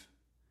wife,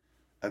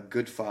 a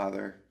good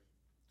father,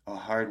 a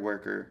hard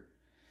worker,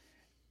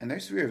 and their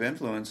sphere of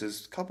influence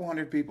is a couple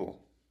hundred people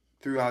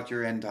throughout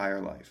your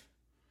entire life.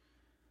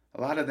 A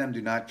lot of them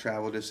do not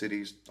travel to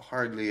cities,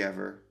 hardly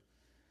ever.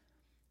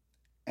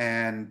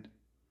 And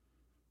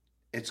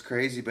it's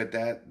crazy, but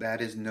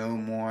that is no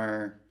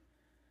more,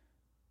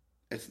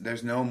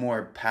 there's no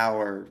more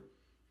power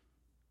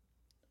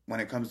when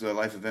it comes to a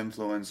life of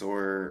influence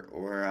or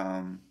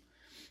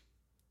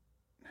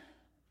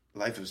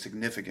life of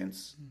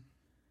significance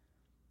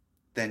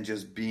than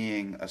just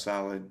being a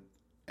solid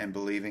and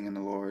believing in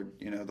the Lord.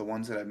 You know, the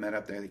ones that I've met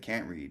up there, they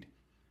can't read.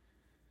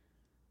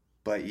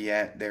 But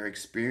yet their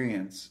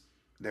experience,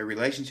 their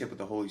relationship with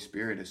the Holy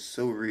Spirit is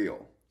so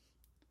real.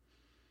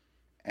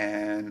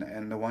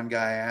 And the one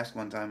guy I asked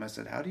one time, I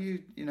said, how do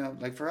you, you know,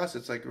 like for us,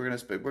 it's like we're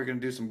gonna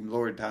do some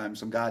Lord time,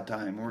 some God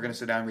time, and we're gonna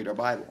sit down and read our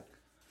Bible,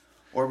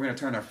 or we're gonna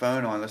turn our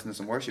phone on and listen to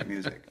some worship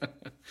music.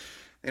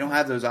 They don't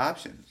have those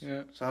options.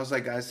 Yeah. So I was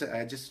like, I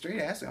just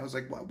straight asked him, I was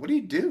like, what do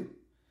you do?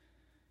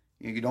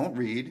 You don't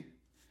read,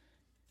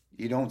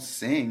 you don't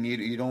sing,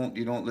 you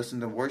don't listen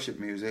to worship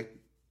music.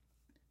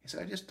 He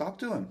said, I just talk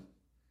to him.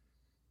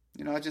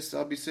 You know,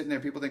 I'll be sitting there.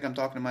 People think I'm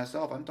talking to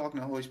myself. I'm talking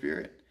to the Holy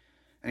Spirit,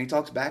 and He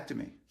talks back to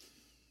me.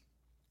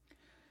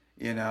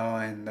 You know,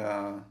 and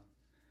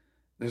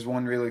there's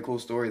one really cool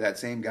story. That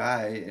same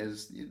guy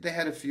they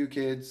had a few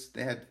kids.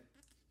 They had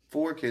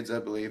 4 kids, I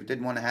believe,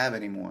 didn't want to have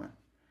any more.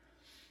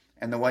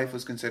 And the wife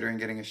was considering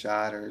getting a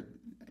shot or,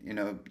 you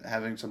know,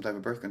 having some type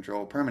of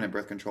permanent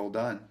birth control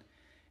done.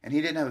 And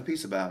he didn't have a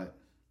peace about it.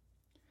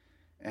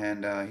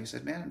 And he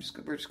said, man,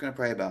 we're just going to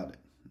pray about it.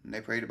 And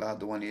they prayed about it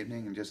the one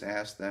evening and just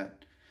asked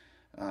that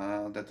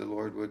the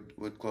Lord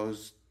would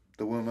close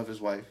the womb of his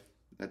wife,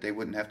 that they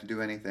wouldn't have to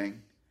do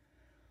anything.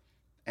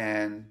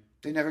 And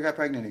they never got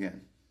pregnant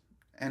again.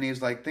 And he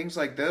was like, things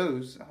like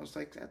those, I was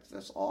like,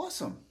 that's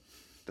awesome.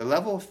 The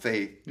level of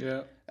faith,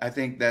 Yeah. I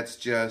think that's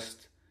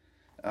just,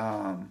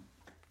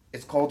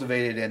 it's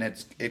cultivated, and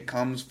it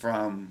comes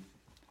from,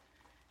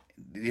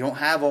 you don't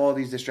have all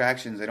these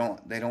distractions. They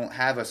don't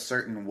have a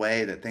certain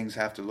way that things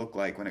have to look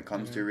like when it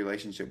comes to your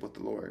relationship with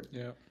the Lord.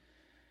 Yeah.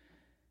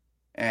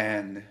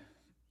 And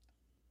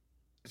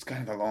it's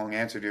kind of a long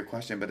answer to your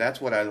question, but that's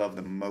what I love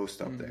the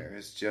most up there.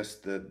 It's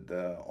just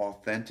the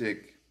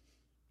authentic,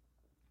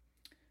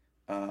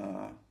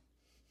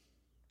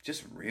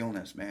 just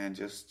realness, man.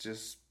 Just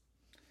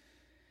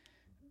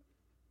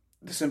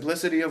the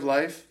simplicity of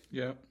life.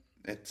 Yeah.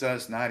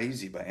 It's not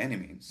easy by any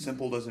means.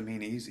 Simple doesn't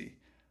mean easy.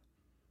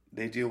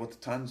 They deal with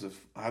tons of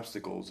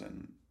obstacles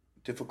and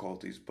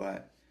difficulties,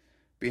 but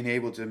being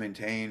able to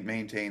maintain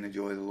the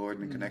joy of the Lord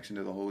and the connection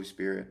to the Holy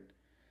Spirit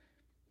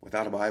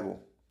without a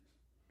Bible.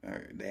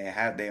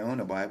 They own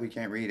a Bible, you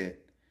can't read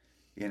it.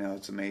 You know,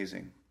 it's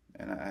amazing.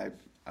 And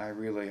I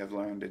really have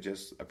learned to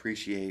just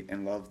appreciate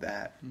and love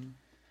that.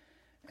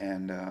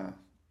 And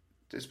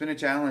it's been a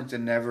challenge to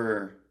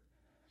never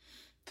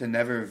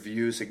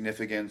view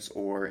significance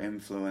or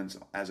influence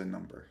as a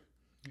number.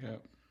 Yeah.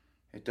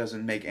 It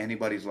doesn't make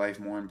anybody's life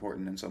more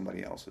important than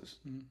somebody else's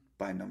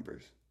by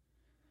numbers.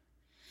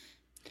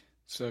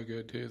 So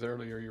good, too.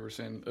 Earlier you were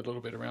saying a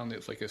little bit around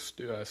it's like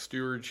a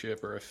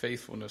stewardship or a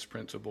faithfulness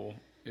principle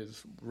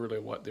is really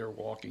what they're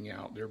walking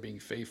out. They're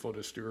being faithful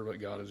to steward what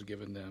God has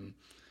given them.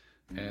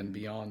 And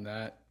beyond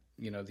that,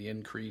 you know, the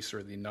increase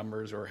or the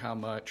numbers or how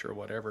much or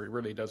whatever, it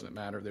really doesn't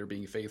matter. They're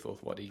being faithful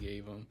with what He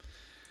gave them.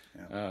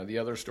 Yeah. The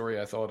other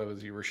story I thought of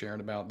as you were sharing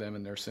about them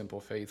and their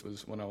simple faith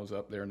was when I was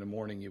up there in the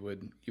morning, you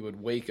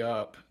would wake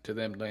up to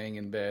them laying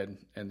in bed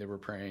and they were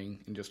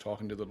praying and just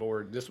talking to the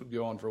Lord. This would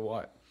go on for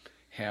what?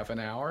 Half an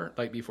hour?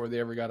 Like before they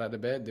ever got out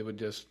of bed,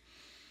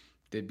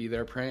 they'd be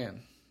there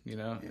praying, you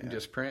know, and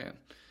just praying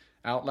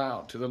out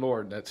loud to the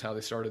Lord. That's how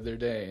they started their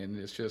day. And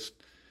it's just,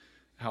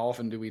 how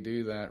often do we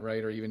do that,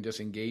 right? Or even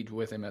just engage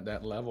with Him at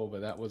that level.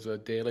 But that was a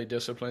daily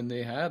discipline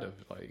they had of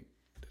like,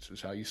 this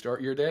is how you start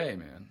your day,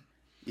 man.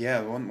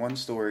 Yeah, one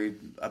story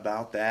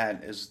about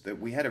that is that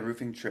we had a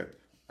roofing trip.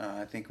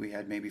 I think we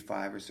had maybe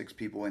 5 or 6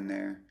 people in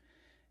there.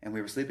 And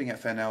we were sleeping at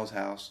Fennell's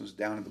house. It was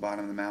down at the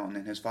bottom of the mountain.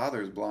 And his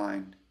father is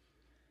blind.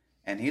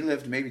 And he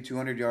lived maybe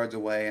 200 yards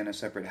away in a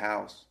separate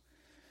house.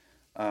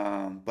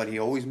 But he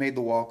always made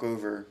the walk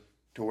over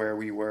to where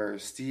we were.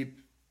 Steep,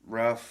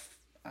 rough.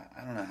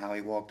 I don't know how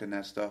he walked in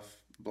that stuff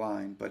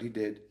blind, but he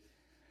did.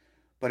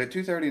 But at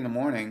 2:30 in the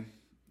morning,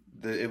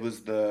 it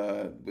was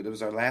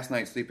our last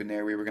night sleeping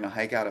there. We were going to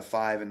hike out at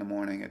 5 in the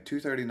morning. At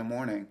 2:30 in the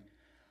morning,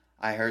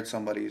 I heard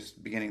somebody's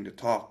beginning to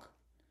talk.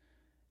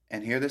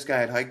 And here this guy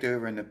had hiked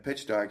over in the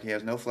pitch dark. He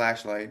has no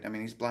flashlight. I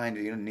mean, he's blind.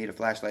 He didn't need a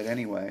flashlight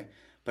anyway.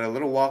 But a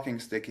little walking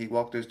stick, he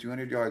walked those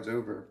 200 yards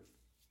over.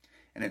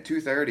 And at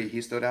 2:30,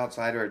 he stood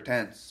outside our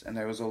tents. And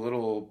there was a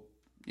little,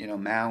 you know,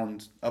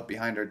 mound up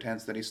behind our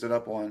tents that he stood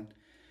up on.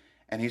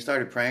 And he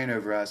started praying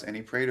over us. And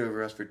he prayed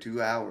over us for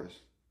 2 hours.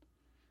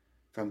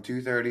 From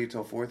 2:30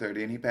 till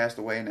 4:30. And he passed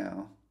away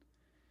now.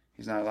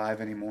 He's not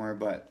alive anymore.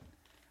 But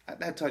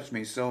that touched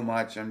me so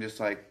much. I'm just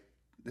like,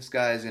 this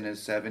guy's in his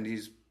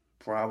 70s,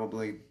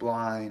 probably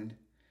blind.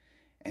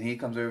 And he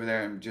comes over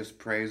there and just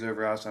prays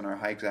over us on our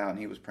hikes out. And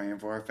he was praying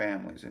for our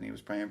families. And he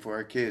was praying for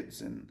our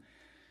kids. And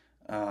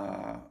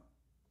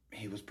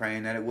he was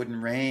praying that it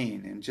wouldn't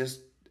rain. And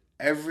just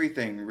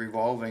everything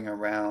revolving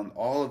around,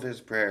 all of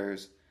his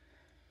prayers,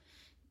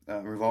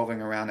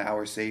 revolving around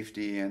our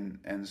safety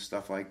and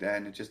stuff like that.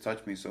 And it just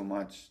touched me so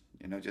much.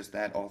 You know, just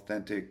that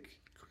authentic.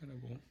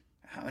 Incredible.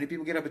 How many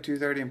people get up at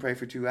 2:30 and pray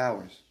for 2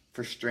 hours?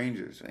 For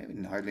strangers. I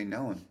didn't hardly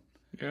know him.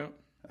 Yeah.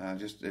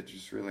 It's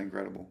just really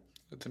incredible.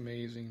 That's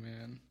amazing,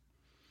 man.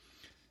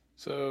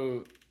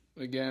 So,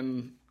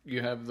 again,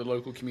 you have the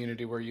local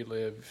community where you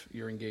live.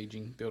 You're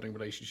engaging, building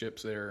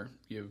relationships there.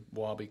 You have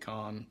Wabi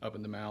Khan up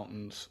in the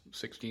mountains,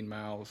 16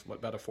 miles,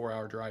 about a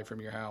 4-hour drive from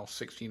your house,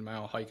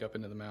 16-mile hike up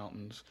into the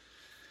mountains.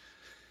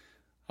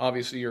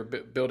 Obviously, you're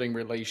building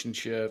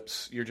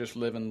relationships. You're just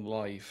living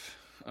life.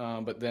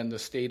 But then the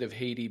state of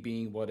Haiti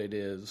being what it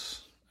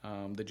is,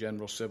 the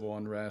general civil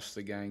unrest,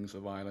 the gangs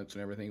of violence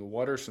and everything,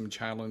 what are some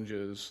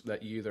challenges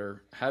that you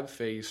either have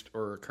faced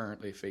or are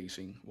currently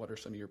facing? What are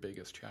some of your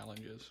biggest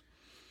challenges?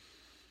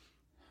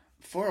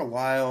 For a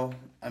while,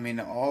 I mean,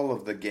 all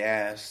of the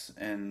gas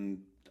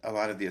and a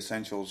lot of the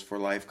essentials for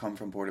life come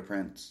from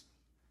Port-au-Prince.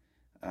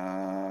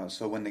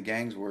 So when the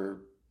gangs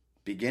were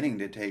beginning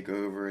to take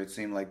over, it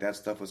seemed like that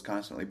stuff was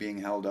constantly being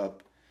held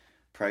up.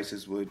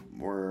 Prices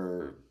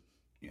were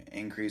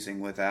increasing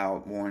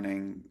without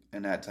warning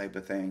and that type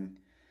of thing.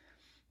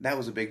 That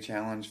was a big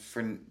challenge.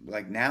 For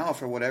like now,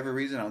 for whatever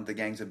reason, I don't think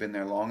gangs have been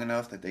there long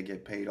enough that they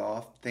get paid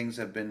off. Things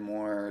have been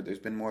more, there's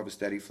been more of a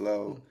steady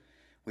flow.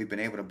 We've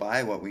been able to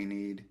buy what we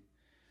need.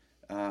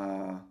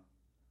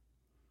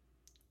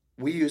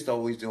 We used to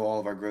always do all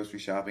of our grocery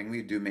shopping.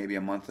 We'd do maybe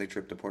a monthly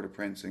trip to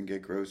Port-au-Prince and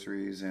get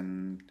groceries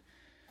and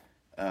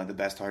the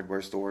best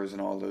hardware stores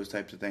and all those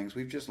types of things.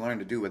 We've just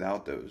learned to do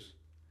without those.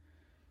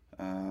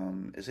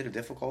 Is it a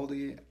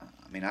difficulty?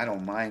 I mean, I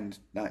don't mind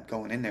not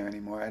going in there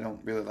anymore. I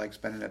don't really like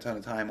spending a ton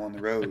of time on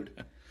the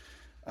road.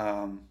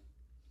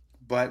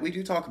 But we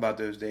do talk about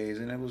those days,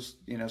 and it was,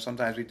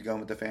 sometimes we'd go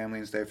with the family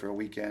and stay for a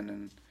weekend,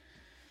 and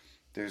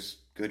there's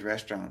good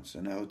restaurants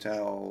and a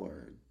hotel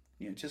or,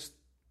 just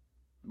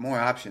more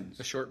options.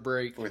 A short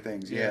break. For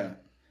things, yeah.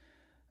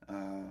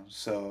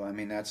 So, I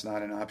mean, that's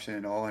not an option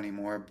at all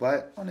anymore.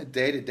 But on a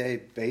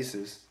day-to-day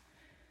basis,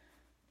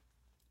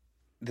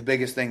 the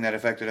biggest thing that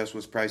affected us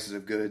was prices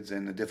of goods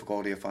and the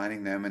difficulty of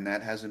finding them, and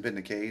that hasn't been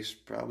the case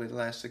probably the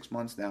last 6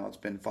 months now. It's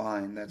been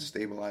fine. That's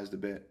stabilized a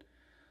bit.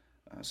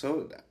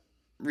 So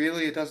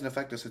really, it doesn't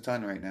affect us a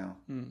ton right now.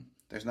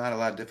 There's not a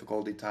lot of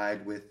difficulty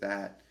tied with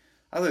that,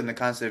 other than the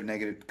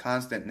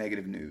constant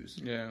negative news.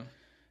 Yeah.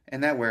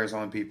 And that wears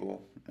on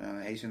people.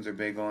 Haitians are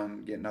big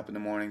on getting up in the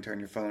morning, turn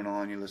your phone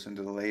on, you listen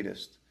to the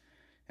latest.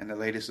 And the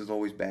latest is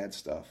always bad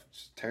stuff.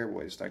 It's a terrible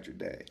way to start your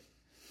day.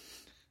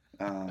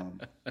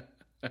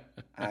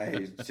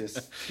 I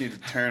just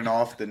turn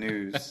off the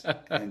news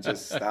and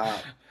just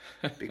stop,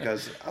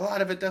 because a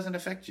lot of it doesn't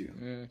affect you.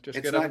 Yeah,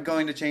 it's not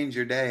going to change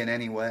your day in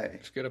any way.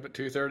 Just get up at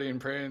 2:30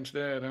 and pray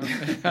instead.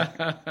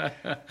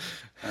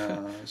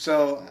 Huh?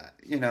 So,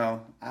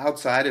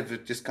 outside of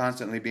it just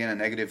constantly being a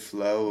negative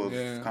flow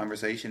of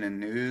conversation and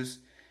news,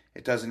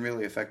 it doesn't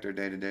really affect our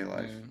day-to-day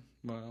life.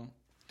 Yeah. Wow.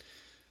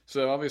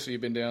 So obviously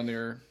you've been down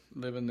there,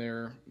 living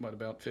there,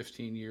 about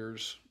 15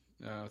 years,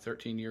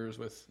 13 years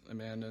with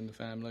Amanda and the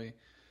family.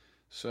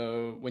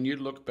 So when you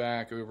look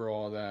back over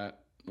all that,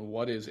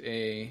 what is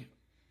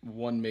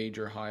one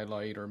major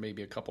highlight or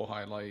maybe a couple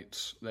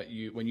highlights that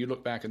when you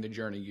look back in the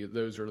journey,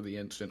 those are the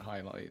instant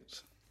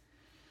highlights?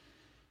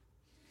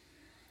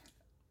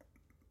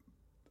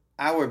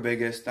 Our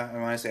biggest,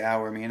 when I say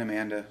our, me and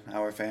Amanda,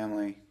 our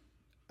family,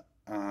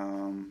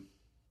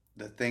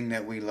 the thing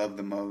that we love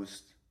the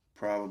most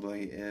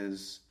probably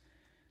is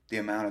the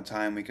amount of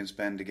time we can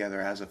spend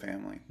together as a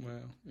family. Wow,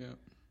 yeah.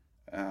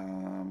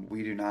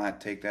 We do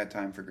not take that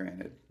time for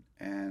granted,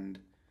 and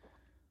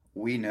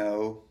we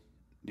know,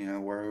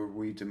 were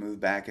we to move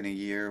back in a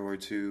year or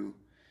two,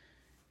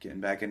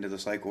 getting back into the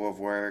cycle of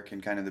work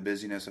and kind of the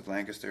busyness of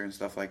Lancaster and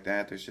stuff like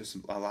that, there's just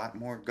a lot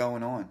more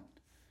going on,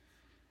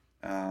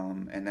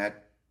 and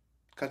that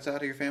cuts out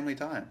of your family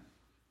time.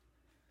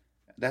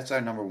 That's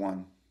our number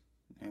one,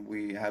 and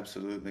we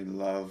absolutely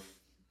love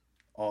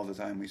all the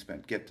time we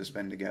get to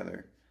spend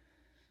together.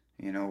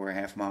 We're a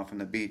half mile from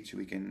the beach.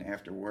 We can,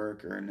 after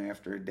work or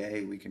after a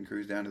day, we can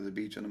cruise down to the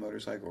beach on a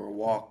motorcycle or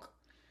walk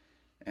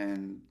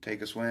and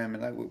take a swim.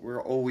 And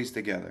we're always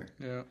together.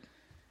 Yeah.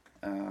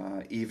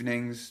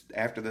 Evenings,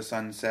 after the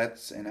sun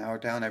sets in our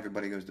town,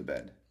 everybody goes to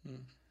bed.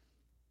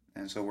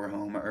 And so we're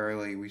home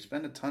early. We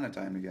spend a ton of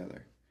time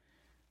together.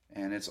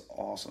 And it's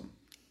awesome.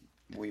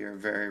 We are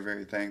very,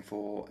 very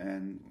thankful.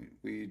 And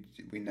we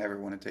never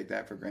want to take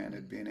that for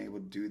granted, being able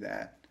to do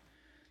that.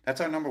 That's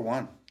our number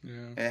one.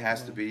 Yeah, it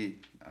has to be.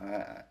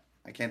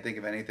 I can't think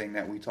of anything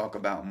that we talk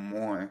about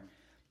more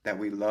that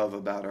we love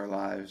about our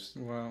lives.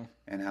 Wow.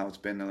 And how it's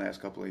been the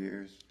last couple of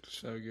years.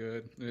 So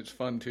good. And it's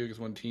fun, too, because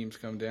when teams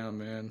come down,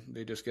 man,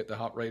 they just get to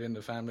hop right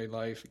into family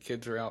life. The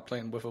kids are out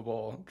playing wiffle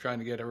ball, trying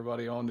to get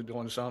everybody on to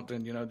doing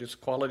something,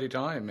 just quality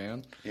time,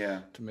 man.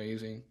 Yeah. It's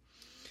amazing.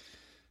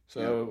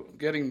 So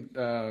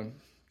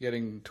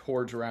getting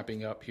towards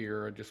wrapping up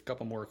here, just a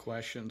couple more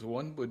questions.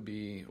 One would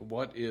be,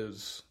 what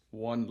is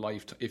one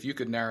lifetime, if you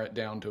could narrow it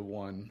down to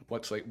one,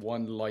 what's like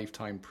one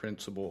lifetime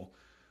principle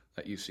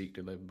that you seek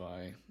to live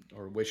by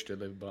or wish to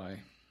live by?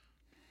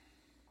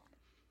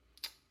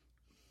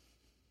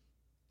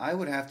 I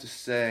would have to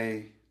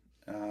say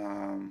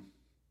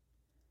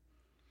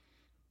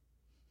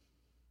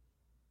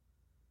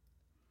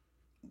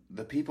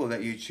the people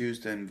that you choose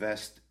to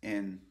invest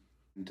in.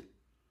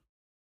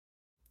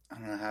 I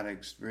don't know how to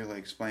really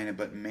explain it,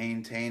 but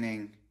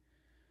maintaining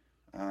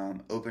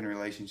open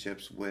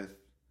relationships with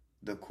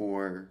the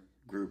core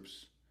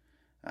groups.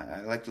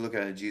 I like to look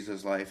at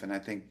Jesus' life, and I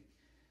think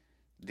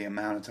the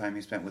amount of time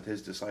he spent with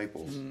his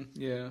disciples.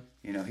 Yeah.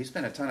 You know, he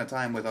spent a ton of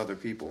time with other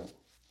people,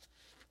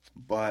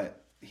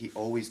 but he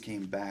always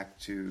came back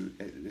to,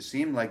 it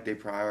seemed like they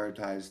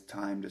prioritized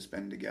time to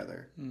spend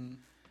together.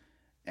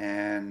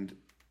 And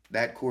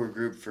that core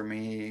group for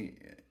me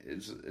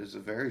is a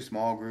very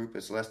small group.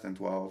 It's less than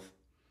 12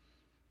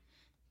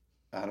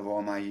 out of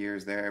all my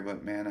years there,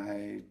 but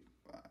man,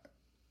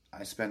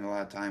 I spend a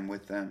lot of time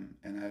with them,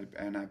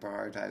 and I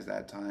prioritize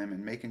that time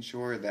and making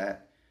sure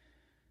that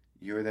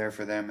you're there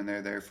for them and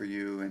they're there for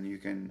you, and you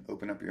can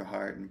open up your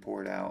heart and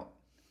pour it out.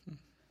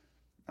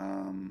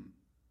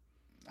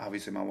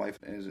 Obviously, my wife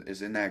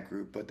is in that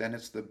group, but then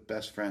it's the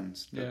best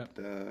friends,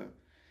 the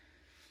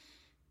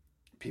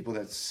people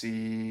that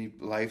see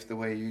life the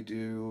way you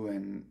do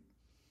and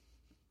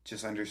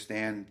just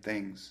understand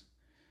things.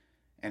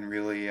 And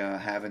really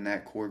having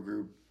that core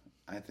group,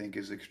 I think,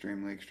 is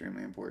extremely,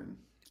 extremely important.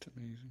 It's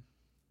amazing.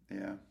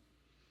 Yeah.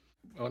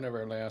 One of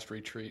our last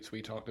retreats,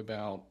 we talked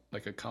about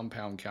like a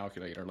compound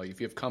calculator. Like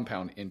if you have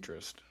compound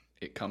interest,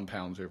 it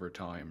compounds over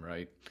time,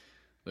 right?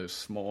 Those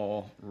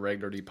small,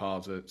 regular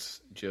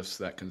deposits, just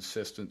that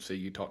consistency.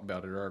 You talked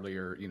about it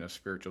earlier, you know,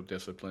 spiritual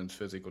disciplines,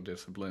 physical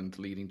disciplines,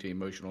 leading to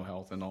emotional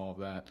health and all of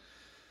that.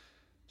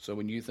 So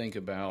when you think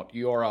about,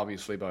 you are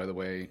obviously, by the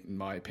way, in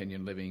my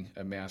opinion, living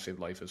a massive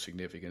life of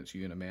significance.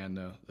 You and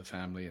Amanda, the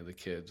family and the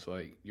kids,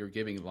 like you're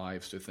giving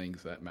lives to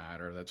things that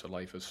matter. That's a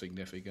life of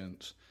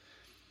significance.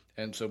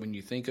 And so when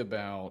you think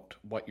about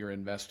what you're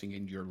investing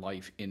in your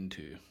life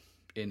into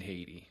in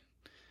Haiti,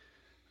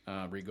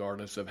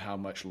 regardless of how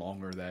much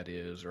longer that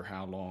is or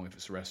how long, if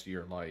it's the rest of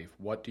your life,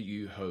 what do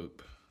you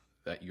hope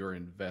that your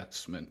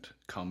investment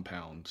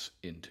compounds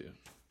into?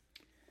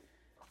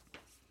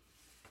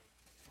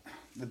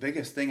 The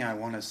biggest thing I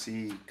want to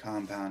see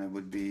compounded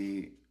would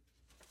be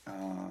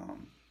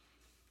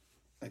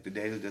like the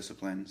daily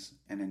disciplines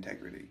and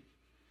integrity,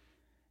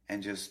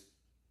 and just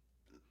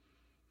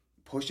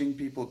pushing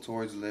people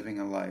towards living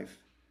a life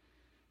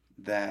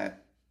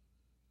that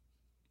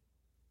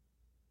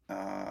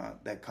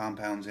that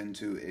compounds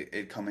into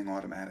it coming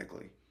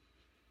automatically.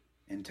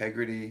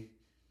 Integrity,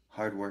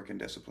 hard work, and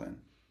discipline.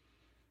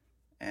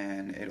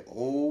 And it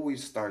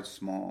always starts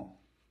small.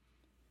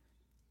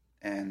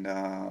 And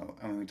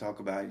when we talk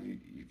about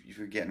if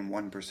you're getting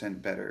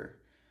 1% better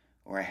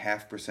or a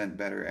 0.5%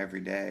 better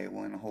every day,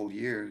 well, in a whole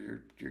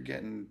year, you're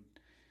getting,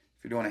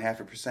 if you're doing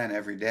 0.5%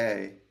 every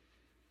day,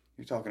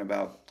 you're talking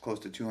about close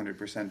to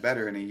 200%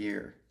 better in a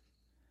year.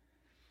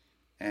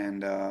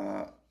 And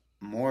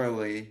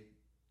morally,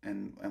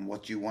 and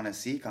what you want to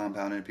see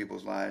compounded in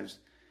people's lives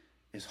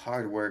is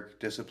hard work,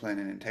 discipline,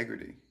 and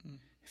integrity.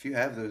 If you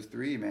have those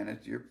three, man,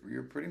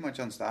 you're pretty much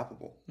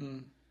unstoppable.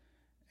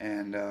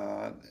 And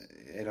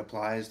it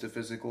applies to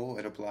physical,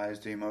 it applies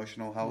to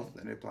emotional health,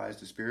 and it applies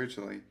to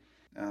spiritually.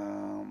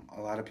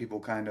 A lot of people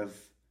kind of,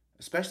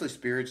 especially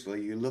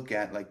spiritually, you look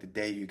at like the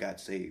day you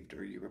got saved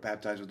or you were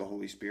baptized with the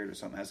Holy Spirit or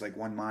something as like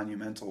one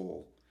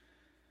monumental,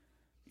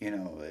 you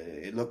know,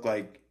 it looked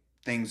like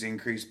things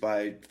increased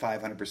by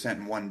 500%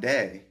 in one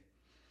day.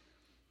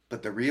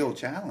 But the real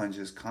challenge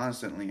is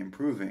constantly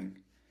improving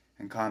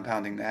and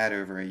compounding that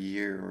over a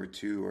year or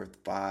 2 or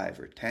 5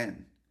 or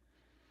 10.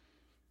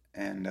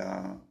 And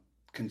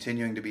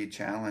continuing to be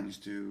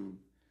challenged to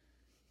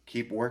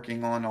keep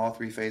working on all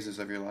 3 phases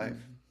of your life.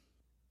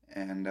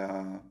 And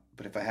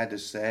but if I had to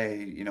say,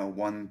 you know,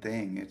 one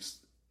thing,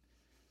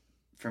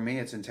 for me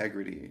it's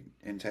integrity,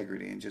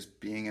 and just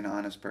being an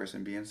honest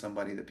person, being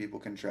somebody that people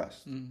can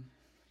trust,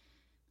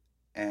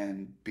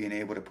 and being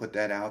able to put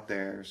that out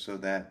there so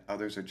that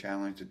others are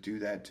challenged to do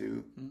that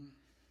too,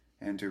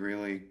 and to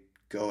really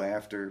go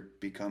after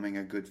becoming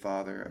a good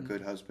father, a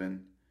good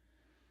husband,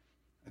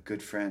 a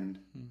good friend,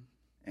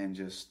 and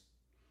just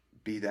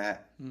be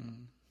that,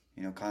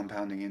 you know,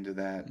 compounding into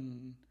that.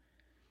 And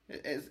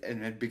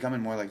it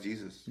becoming more like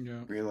Jesus,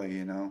 really,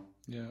 you know.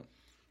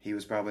 He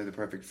was probably the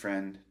perfect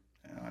friend.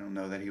 I don't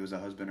know that he was a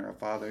husband or a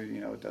father,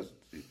 you know,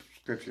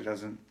 Scripture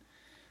doesn't.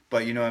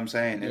 But you know what I'm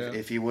saying?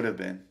 If he would have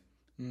been,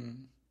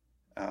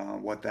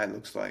 what that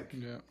looks like.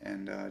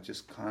 And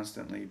just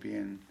constantly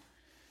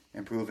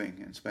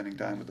improving and spending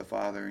time with the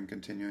Father and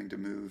continuing to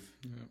move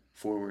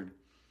forward.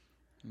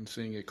 And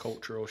seeing a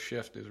cultural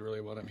shift is really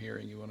what I'm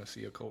hearing. You want to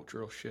see a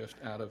cultural shift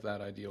out of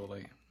that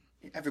ideally.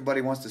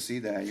 Everybody wants to see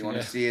that. You want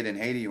to see it in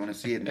Haiti. You want to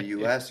see it in the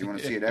U.S. You want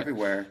to see it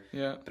everywhere.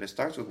 But it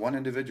starts with one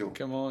individual.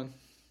 Come on.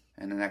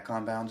 And then that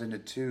compounds into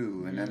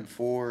 2, and then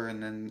 4,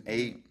 and then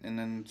 8, and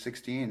then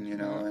 16, you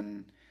know.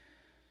 And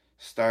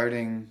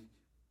starting,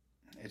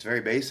 it's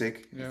very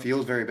basic. It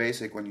feels very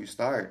basic when you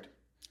start.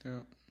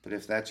 But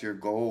if that's your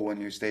goal,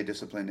 when you stay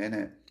disciplined in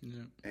it,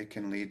 it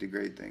can lead to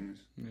great things.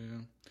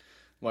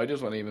 Well, I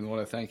just want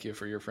to thank you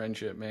for your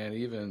friendship, man.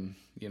 Even,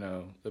 you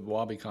know, the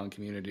Wabicon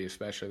community,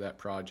 especially that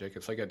project.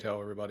 It's like I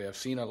tell everybody, I've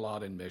seen a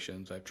lot in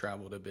missions. I've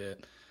traveled a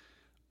bit.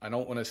 I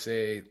don't want to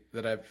say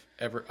that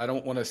I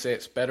don't want to say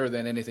it's better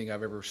than anything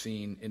I've ever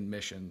seen in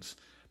missions,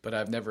 but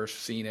I've never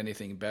seen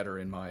anything better,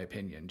 in my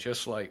opinion.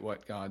 Just like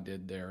what God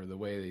did there, the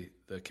way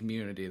the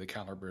community, the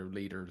caliber of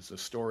leaders, the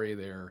story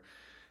there.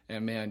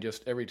 And man,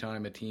 just every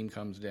time a team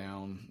comes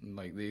down,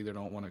 like they either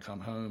don't want to come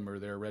home or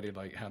they're ready,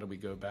 like, how do we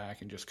go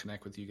back and just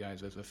connect with you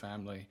guys as a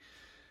family?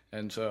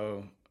 And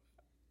so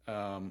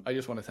I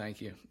just want to thank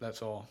you.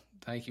 That's all.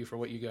 Thank you for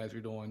what you guys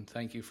are doing.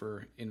 Thank you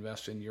for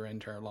investing your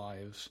entire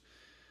lives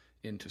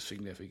into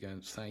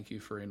significance. Thank you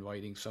for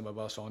inviting some of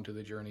us onto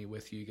the journey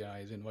with you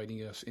guys,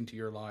 inviting us into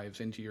your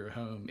lives, into your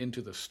home,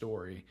 into the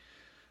story.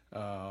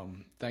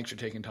 Thanks for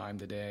taking time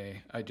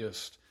today.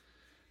 just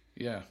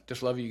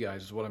love you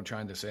guys is what I'm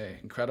trying to say.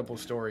 Incredible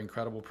story,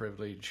 incredible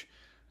privilege.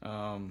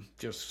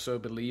 Just so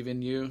believe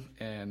in you,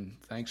 and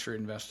thanks for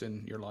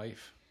investing your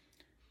life.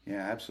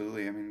 Yeah,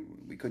 absolutely. I mean,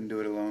 we couldn't do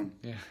it alone.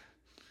 Yeah.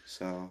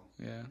 So,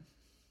 yeah.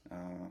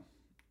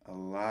 A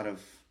lot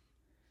of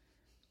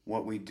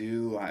what we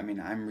do, I mean,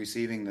 I'm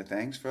receiving the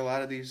thanks for a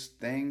lot of these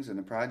things and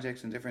the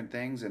projects and different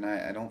things, and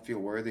I don't feel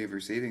worthy of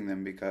receiving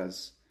them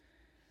because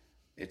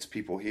it's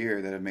people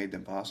here that have made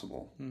them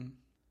possible.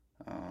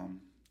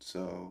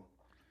 So,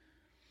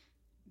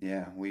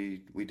 yeah,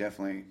 we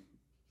definitely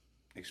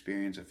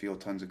experience and feel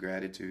tons of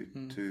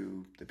gratitude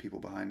to the people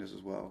behind us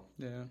as well.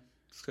 Yeah,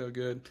 so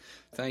good.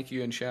 Thank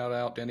you, and shout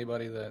out to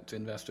anybody that's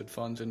invested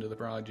funds into the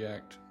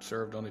project,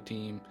 served on a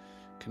team,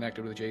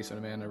 connected with Jason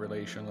and Amanda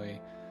relationally.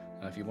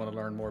 If you want to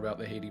learn more about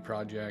the Haiti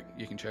project,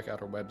 you can check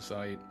out our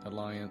website,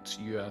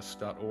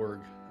 allianceus.org.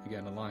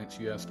 Again,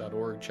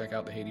 allianceus.org. Check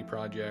out the Haiti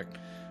project.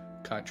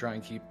 Try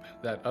and keep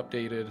that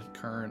updated,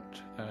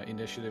 current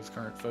initiatives,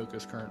 current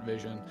focus, current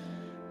vision.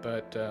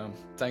 But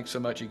thanks so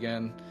much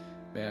again,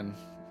 man.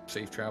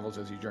 Safe travels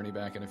as you journey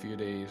back in a few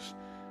days.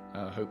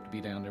 Hope to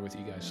be down there with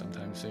you guys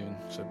sometime soon.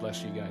 So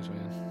bless you guys,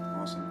 man.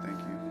 Awesome. Thank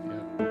you.